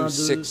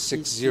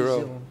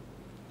 12660,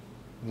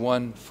 14823.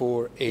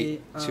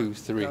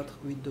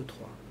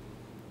 14823.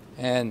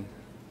 And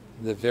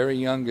the very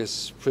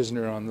youngest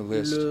prisoner on the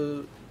list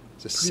Le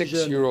is a plus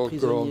jeune 6-year-old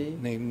girl prisonnier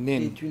named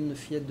Nin, est une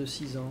fillette de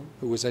 6 ans,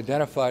 who was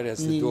identified as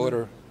the Nin,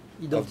 daughter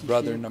of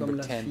brother identifiée number comme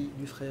la 10, fille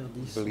du frère I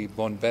 10, believe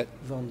Bonvet,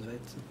 Van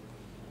Vet,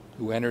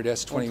 who entered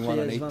S21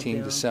 on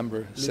 18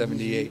 December le 78.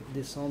 18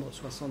 décembre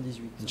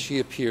 78. And she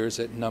appears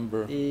at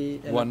number Et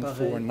elle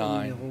apparaît au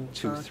numéro 14923.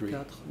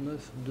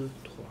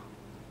 14923.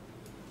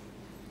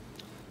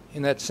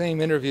 In that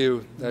same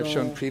interview that I've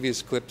shown Dans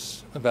previous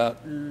clips about,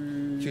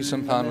 Khieu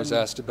Samphan was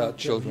asked about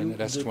children at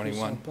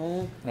S21.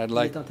 And I'd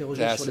like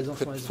to ask that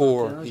clip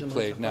 4 be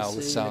played now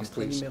with sound,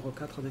 please. Numéro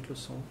 4 avec le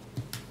son.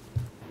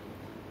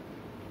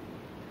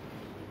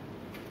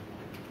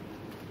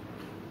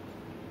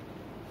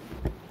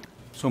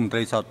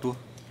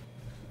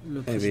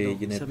 Le président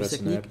du service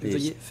technique,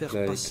 veuillez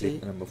faire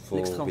passer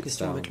l'extrait en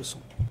question avec le son.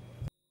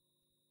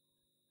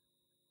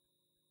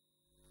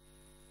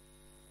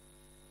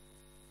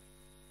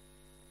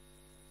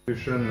 Le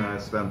jeune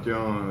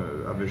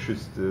S21 avait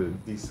juste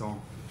 10 ans.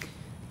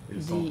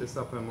 Il sentait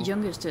ça vraiment. The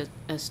youngest at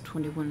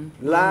S21,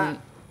 Là, only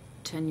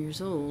 10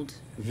 years old.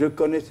 Je ne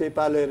connaissais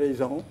pas les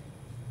raisons,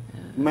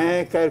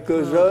 mais quelques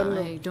Well, jeunes,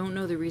 I don't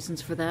know the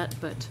reasons for that,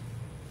 but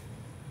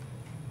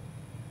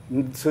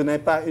ce n'est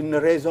pas une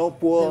raison there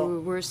pour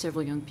were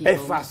several young people.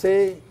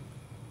 effacer,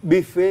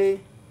 biffer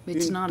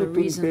It's toute not a une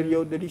reason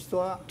période de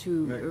l'histoire. to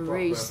Mais quoi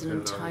erase peut an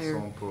être la entire,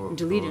 raison pour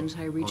delete an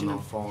entire region un of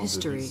enfant de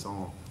history. 10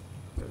 ans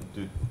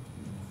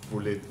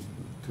voulait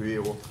tuer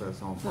autres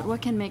enfants? But what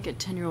can make a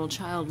 10-year-old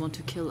child want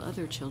to kill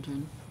other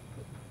children?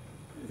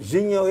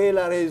 J'ignorais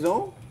la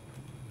raison.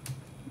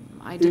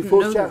 I Il didn't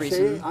faut know the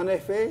chercher, reason. en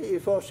effet, il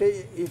faut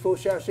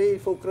chercher, il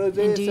faut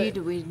creuser. Indeed,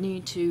 we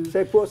need to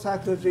C'est pour ça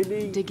que j'ai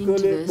dit dig que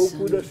into this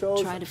beaucoup de and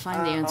choses try to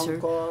find the answer.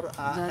 encore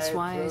à That's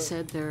why I être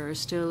said there are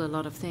still a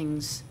lot of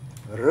things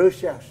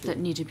recherchées. that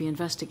need to be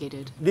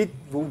investigated.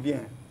 Dites-vous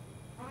bien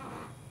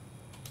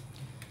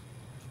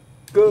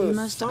You que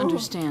must sans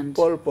understand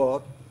Pol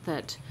Pot,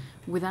 that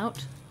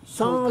without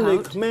sans Pol les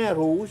Pot, Khmer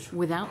Rouges,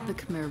 without the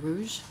Khmer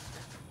Rouge,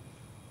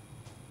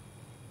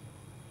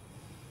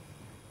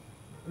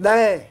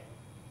 dès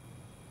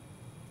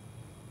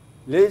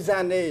les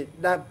années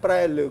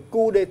d'après le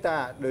coup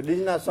d'État de once the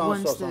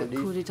 1970,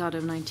 coup d'etat of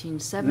le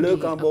 1970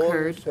 Cambodge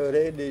occurred,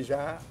 serait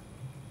déjà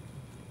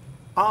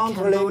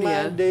entre les mains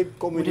Cambodia des would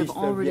communistes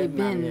have already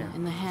been vietnamiens.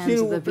 in the hands S'il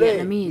of vous the plaît,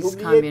 Vietnamese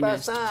n'oubliez pas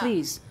communists. ça.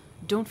 Please,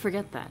 don't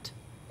forget that.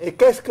 Et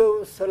qu'est-ce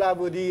que cela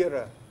veut dire?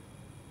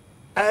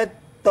 Être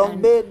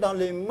tombé dans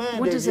les mains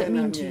What des does it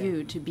mean to Vietnamiens.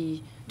 you to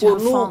Pour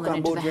have nous, fallen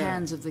into the Cambodgiens,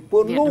 hands of the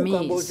pour nous,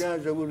 Vietnamese? Cambodgiens,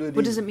 je vous le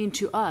What does dis. it mean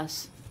to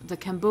us, the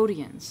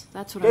Cambodians?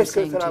 That's what I'm Qu'est-ce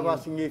que saying cela va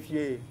to you.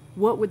 signifier?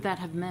 What would that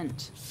have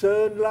meant?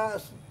 Cela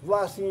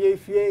va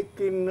signifier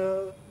qu'il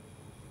n'aurait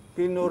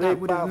That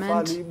would pas have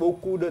meant fallu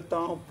beaucoup de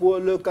temps pour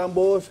le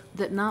Cambodge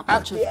That not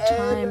much of actuel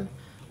time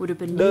would have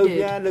been needed.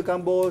 devient le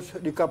Cambodge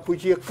du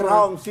Kampuchea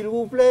Crown, s'il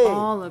vous plaît.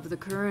 All of the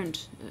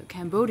current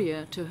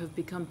Cambodia to have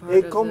become part Et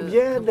of the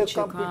combien de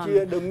Kampuchea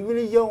Kampuchea, Crown. de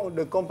millions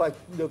de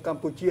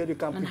Kampuchea, du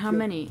And how Kampuchea.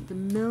 many? The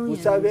Vous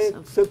millions savez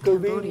of ce que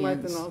vivent Cambodians.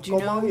 maintenant, Do you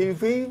comment know ils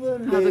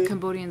vivent, how the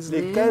Cambodians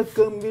les live?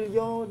 quelques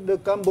millions de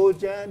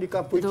Cambodgiens du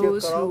Kampuchea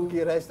Those Crown who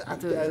qui restent are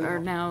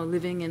actuellement. now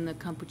living in the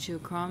Kampuchea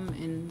Krom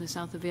in the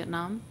south of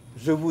Vietnam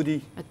Je vous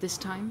dis, at this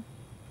time?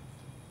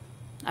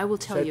 I will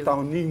tell you, c'est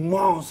un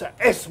immense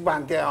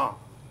S21,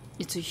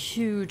 it's a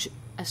huge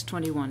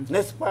S21.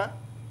 n'est-ce pas?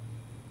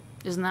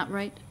 Isn't that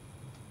right?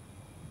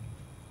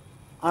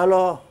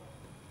 Alors,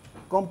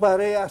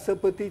 comparé à ce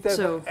petit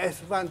So,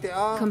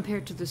 S21,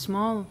 compared to the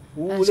small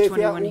vous voulez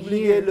faire S21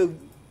 oublier here,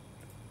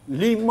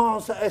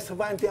 l'immense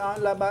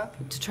S21 là-bas?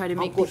 to try to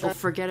make Uncle people Sam?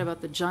 forget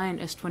about the giant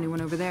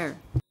S21 over there.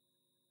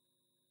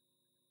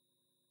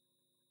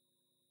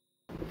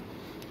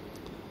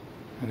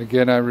 And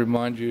again, I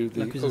remind you,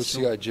 the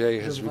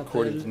OCIJ has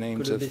recorded the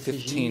names of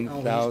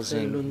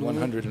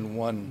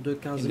 15,101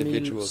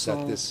 individuals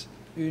at this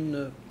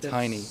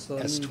tiny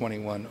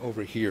S-21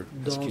 over here,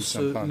 as Khieu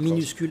Samphan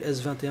calls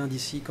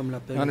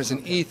it. Known as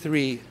an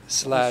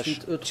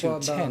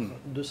E3/210.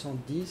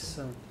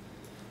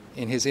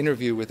 In his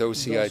interview with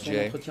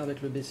OCIJ,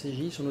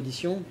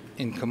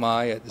 in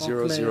Khmer at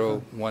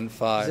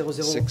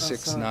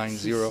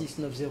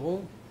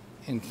 00156690,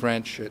 in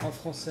French at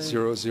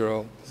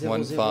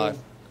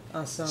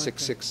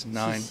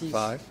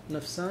 00156695,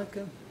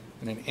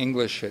 and in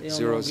English at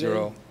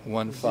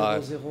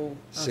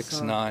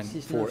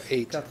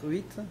 00156948.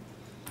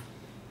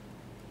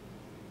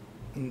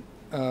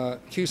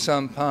 Khieu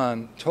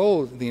Samphan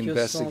told the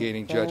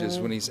investigating judges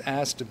when he's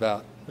asked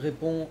about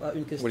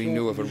what he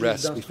knew of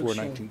arrests before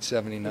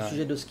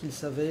 1979.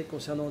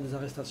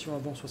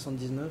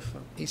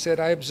 He said,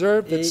 I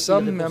observed that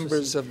some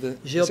members of the...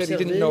 He said he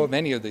didn't know of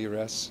any of the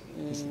arrests.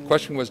 The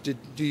question was, do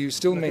you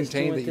still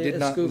maintain that you did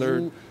not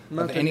learn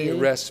of any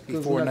arrests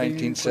before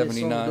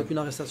 1979? And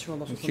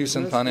Khieu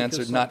Samphan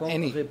answered, not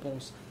any.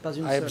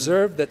 I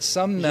observed that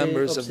some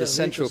members of the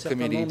Central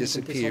Committee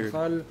disappeared,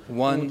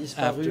 one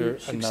after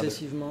another.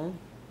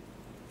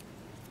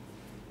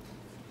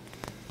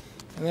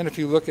 And then if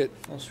you look at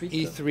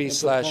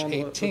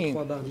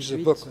E3/18, which is a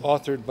book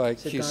authored by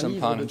Khieu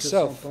Samphan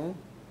himself,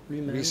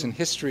 Recent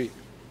History,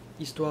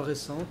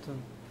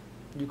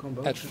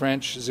 at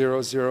French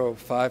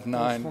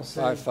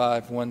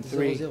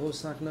 00595513,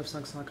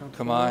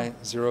 Khmer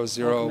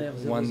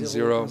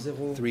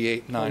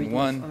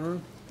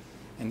 00103891,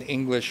 and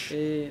English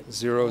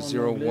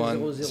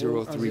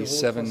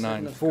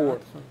 00103794.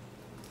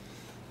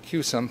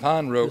 Khieu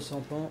Samphan wrote,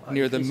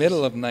 near the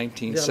middle of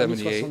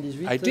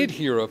 1978, I did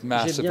hear of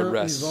massive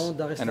arrests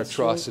and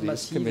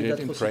atrocities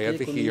committed in Preah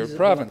Vihear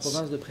province.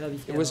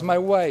 It was my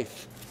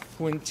wife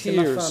who in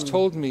tears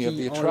told me of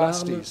the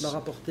atrocities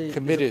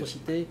committed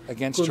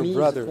against her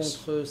brothers,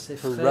 her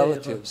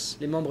relatives,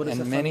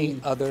 and many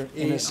other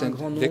innocent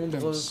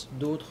victims.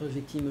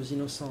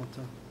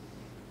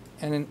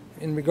 And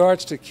in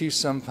regards to Khieu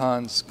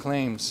Samphan's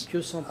claims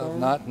of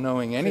not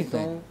knowing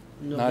anything,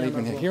 not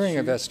even hearing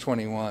of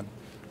S-21,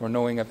 or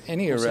knowing of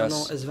any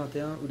arrests,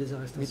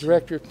 we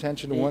direct your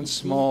attention to one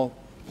small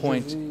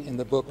point in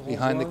the book,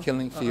 Behind the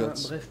Killing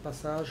Fields,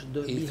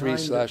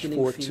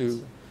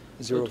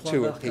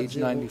 E3/4202 at page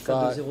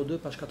 95,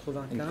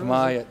 in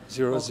Khmer at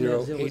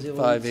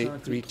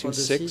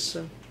 00858326,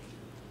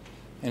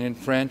 and in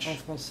French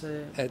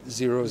at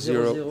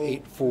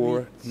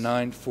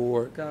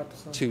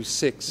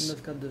 00849426,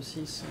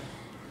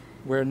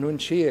 where Nuon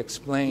Chea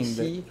explained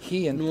that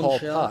he and Pol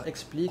Pot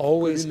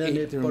always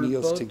ate their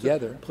meals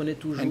together,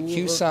 and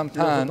Khieu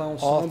Samphan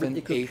often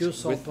ate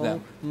with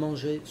them.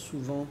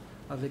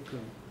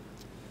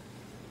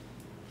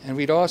 And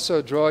we'd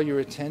also draw your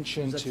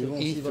attention to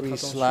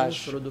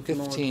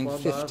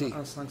E3/1550.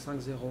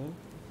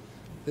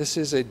 This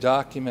is a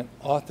document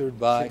authored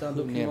by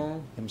Hu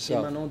Nim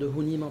himself,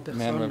 the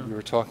man we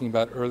were talking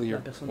about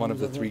earlier, one of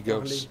the three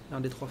ghosts.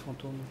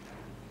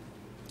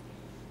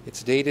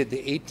 It's dated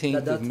the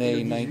 18th of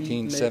May,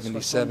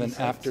 1977,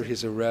 after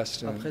his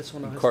arrest and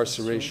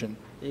incarceration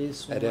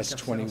at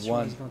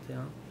S-21.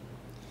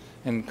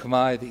 In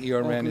Khmer, the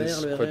ERN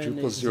is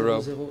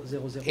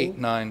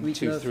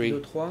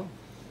 *8923.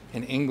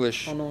 In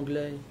English,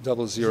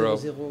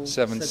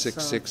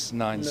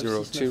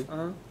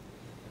 00766902.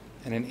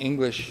 And in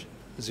English,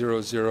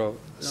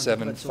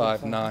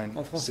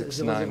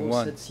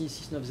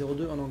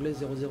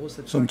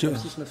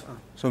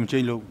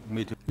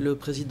 007596991. Le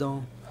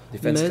président.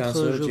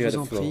 Maître, je vous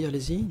en prie,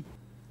 allez-y.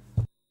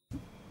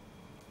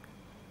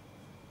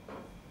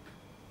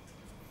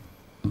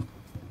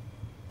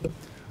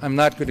 I'm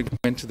not going to go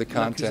into the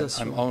content.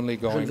 I'm only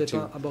going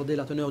to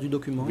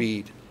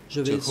read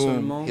to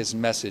whom his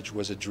message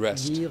was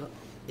addressed. So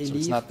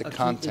it's not the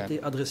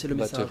content,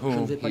 but to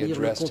whom he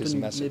addressed his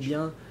message.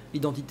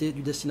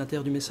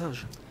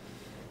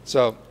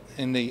 So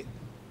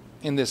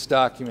in this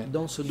document,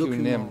 Hu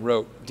Nim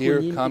wrote,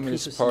 Dear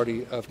Communist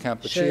Party of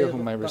Kampuchea,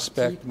 whom I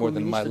respect more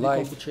than my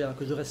life,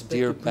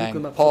 dear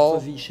Bang Paul,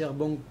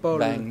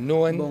 Bang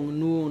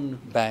Nguyen,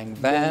 Bang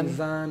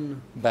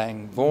Van,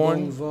 Bang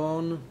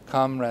Vorn,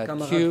 Comrade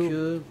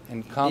Khieu,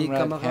 and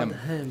Comrade Hem.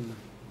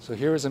 So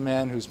here is a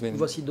man who's been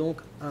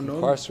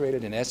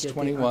incarcerated in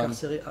S-21,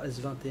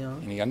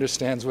 and he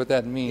understands what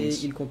that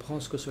means,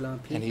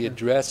 and he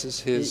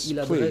addresses his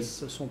plea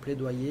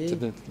to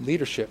the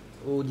leadership.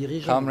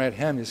 Comrade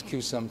Hem is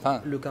Khieu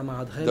Samphan,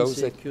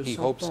 those that he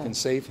hopes can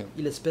save him.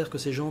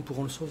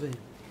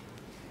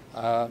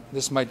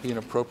 This might be an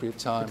appropriate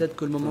time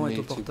for me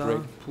to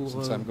break,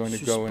 since I'm going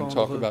to go and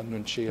talk about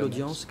Nuon Chea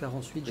next,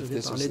 if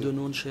this is the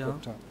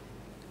time.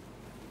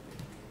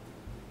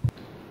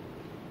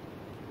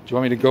 Do you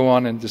want me to go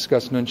on and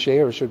discuss Nuon Chea,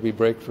 or should we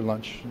break for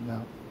lunch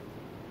now?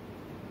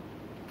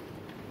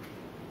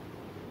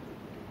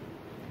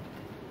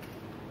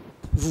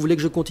 Vous voulez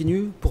que je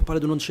continue pour parler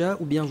de Nuon Chea,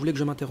 ou bien vous voulez que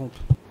je m'interrompe?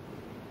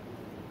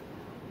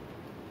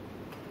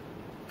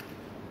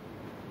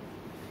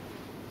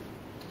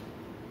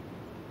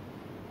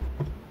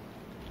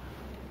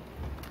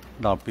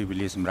 ដល់ពេលវេ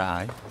លាសម្រាប់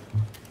ហើយ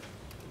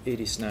It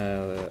is now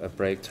a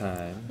break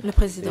time. Le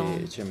président,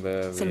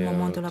 c'est le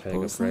moment de la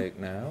pause.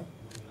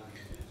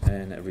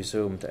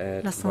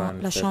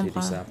 La Chambre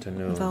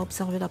va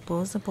observer la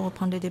pause pour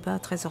reprendre les débats à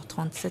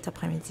 13h30 cet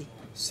après-midi.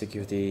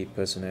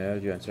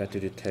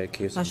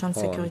 L'agent de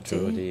sécurité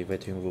veuillez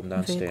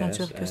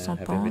conduire que son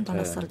pan dans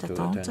la salle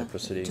d'attente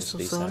du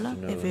sous-sol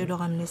et veuillez le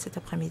ramener cet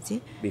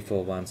après-midi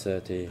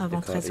avant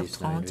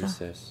 13h30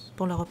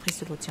 pour la reprise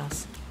de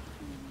l'audience.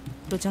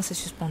 L'audience est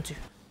suspendue.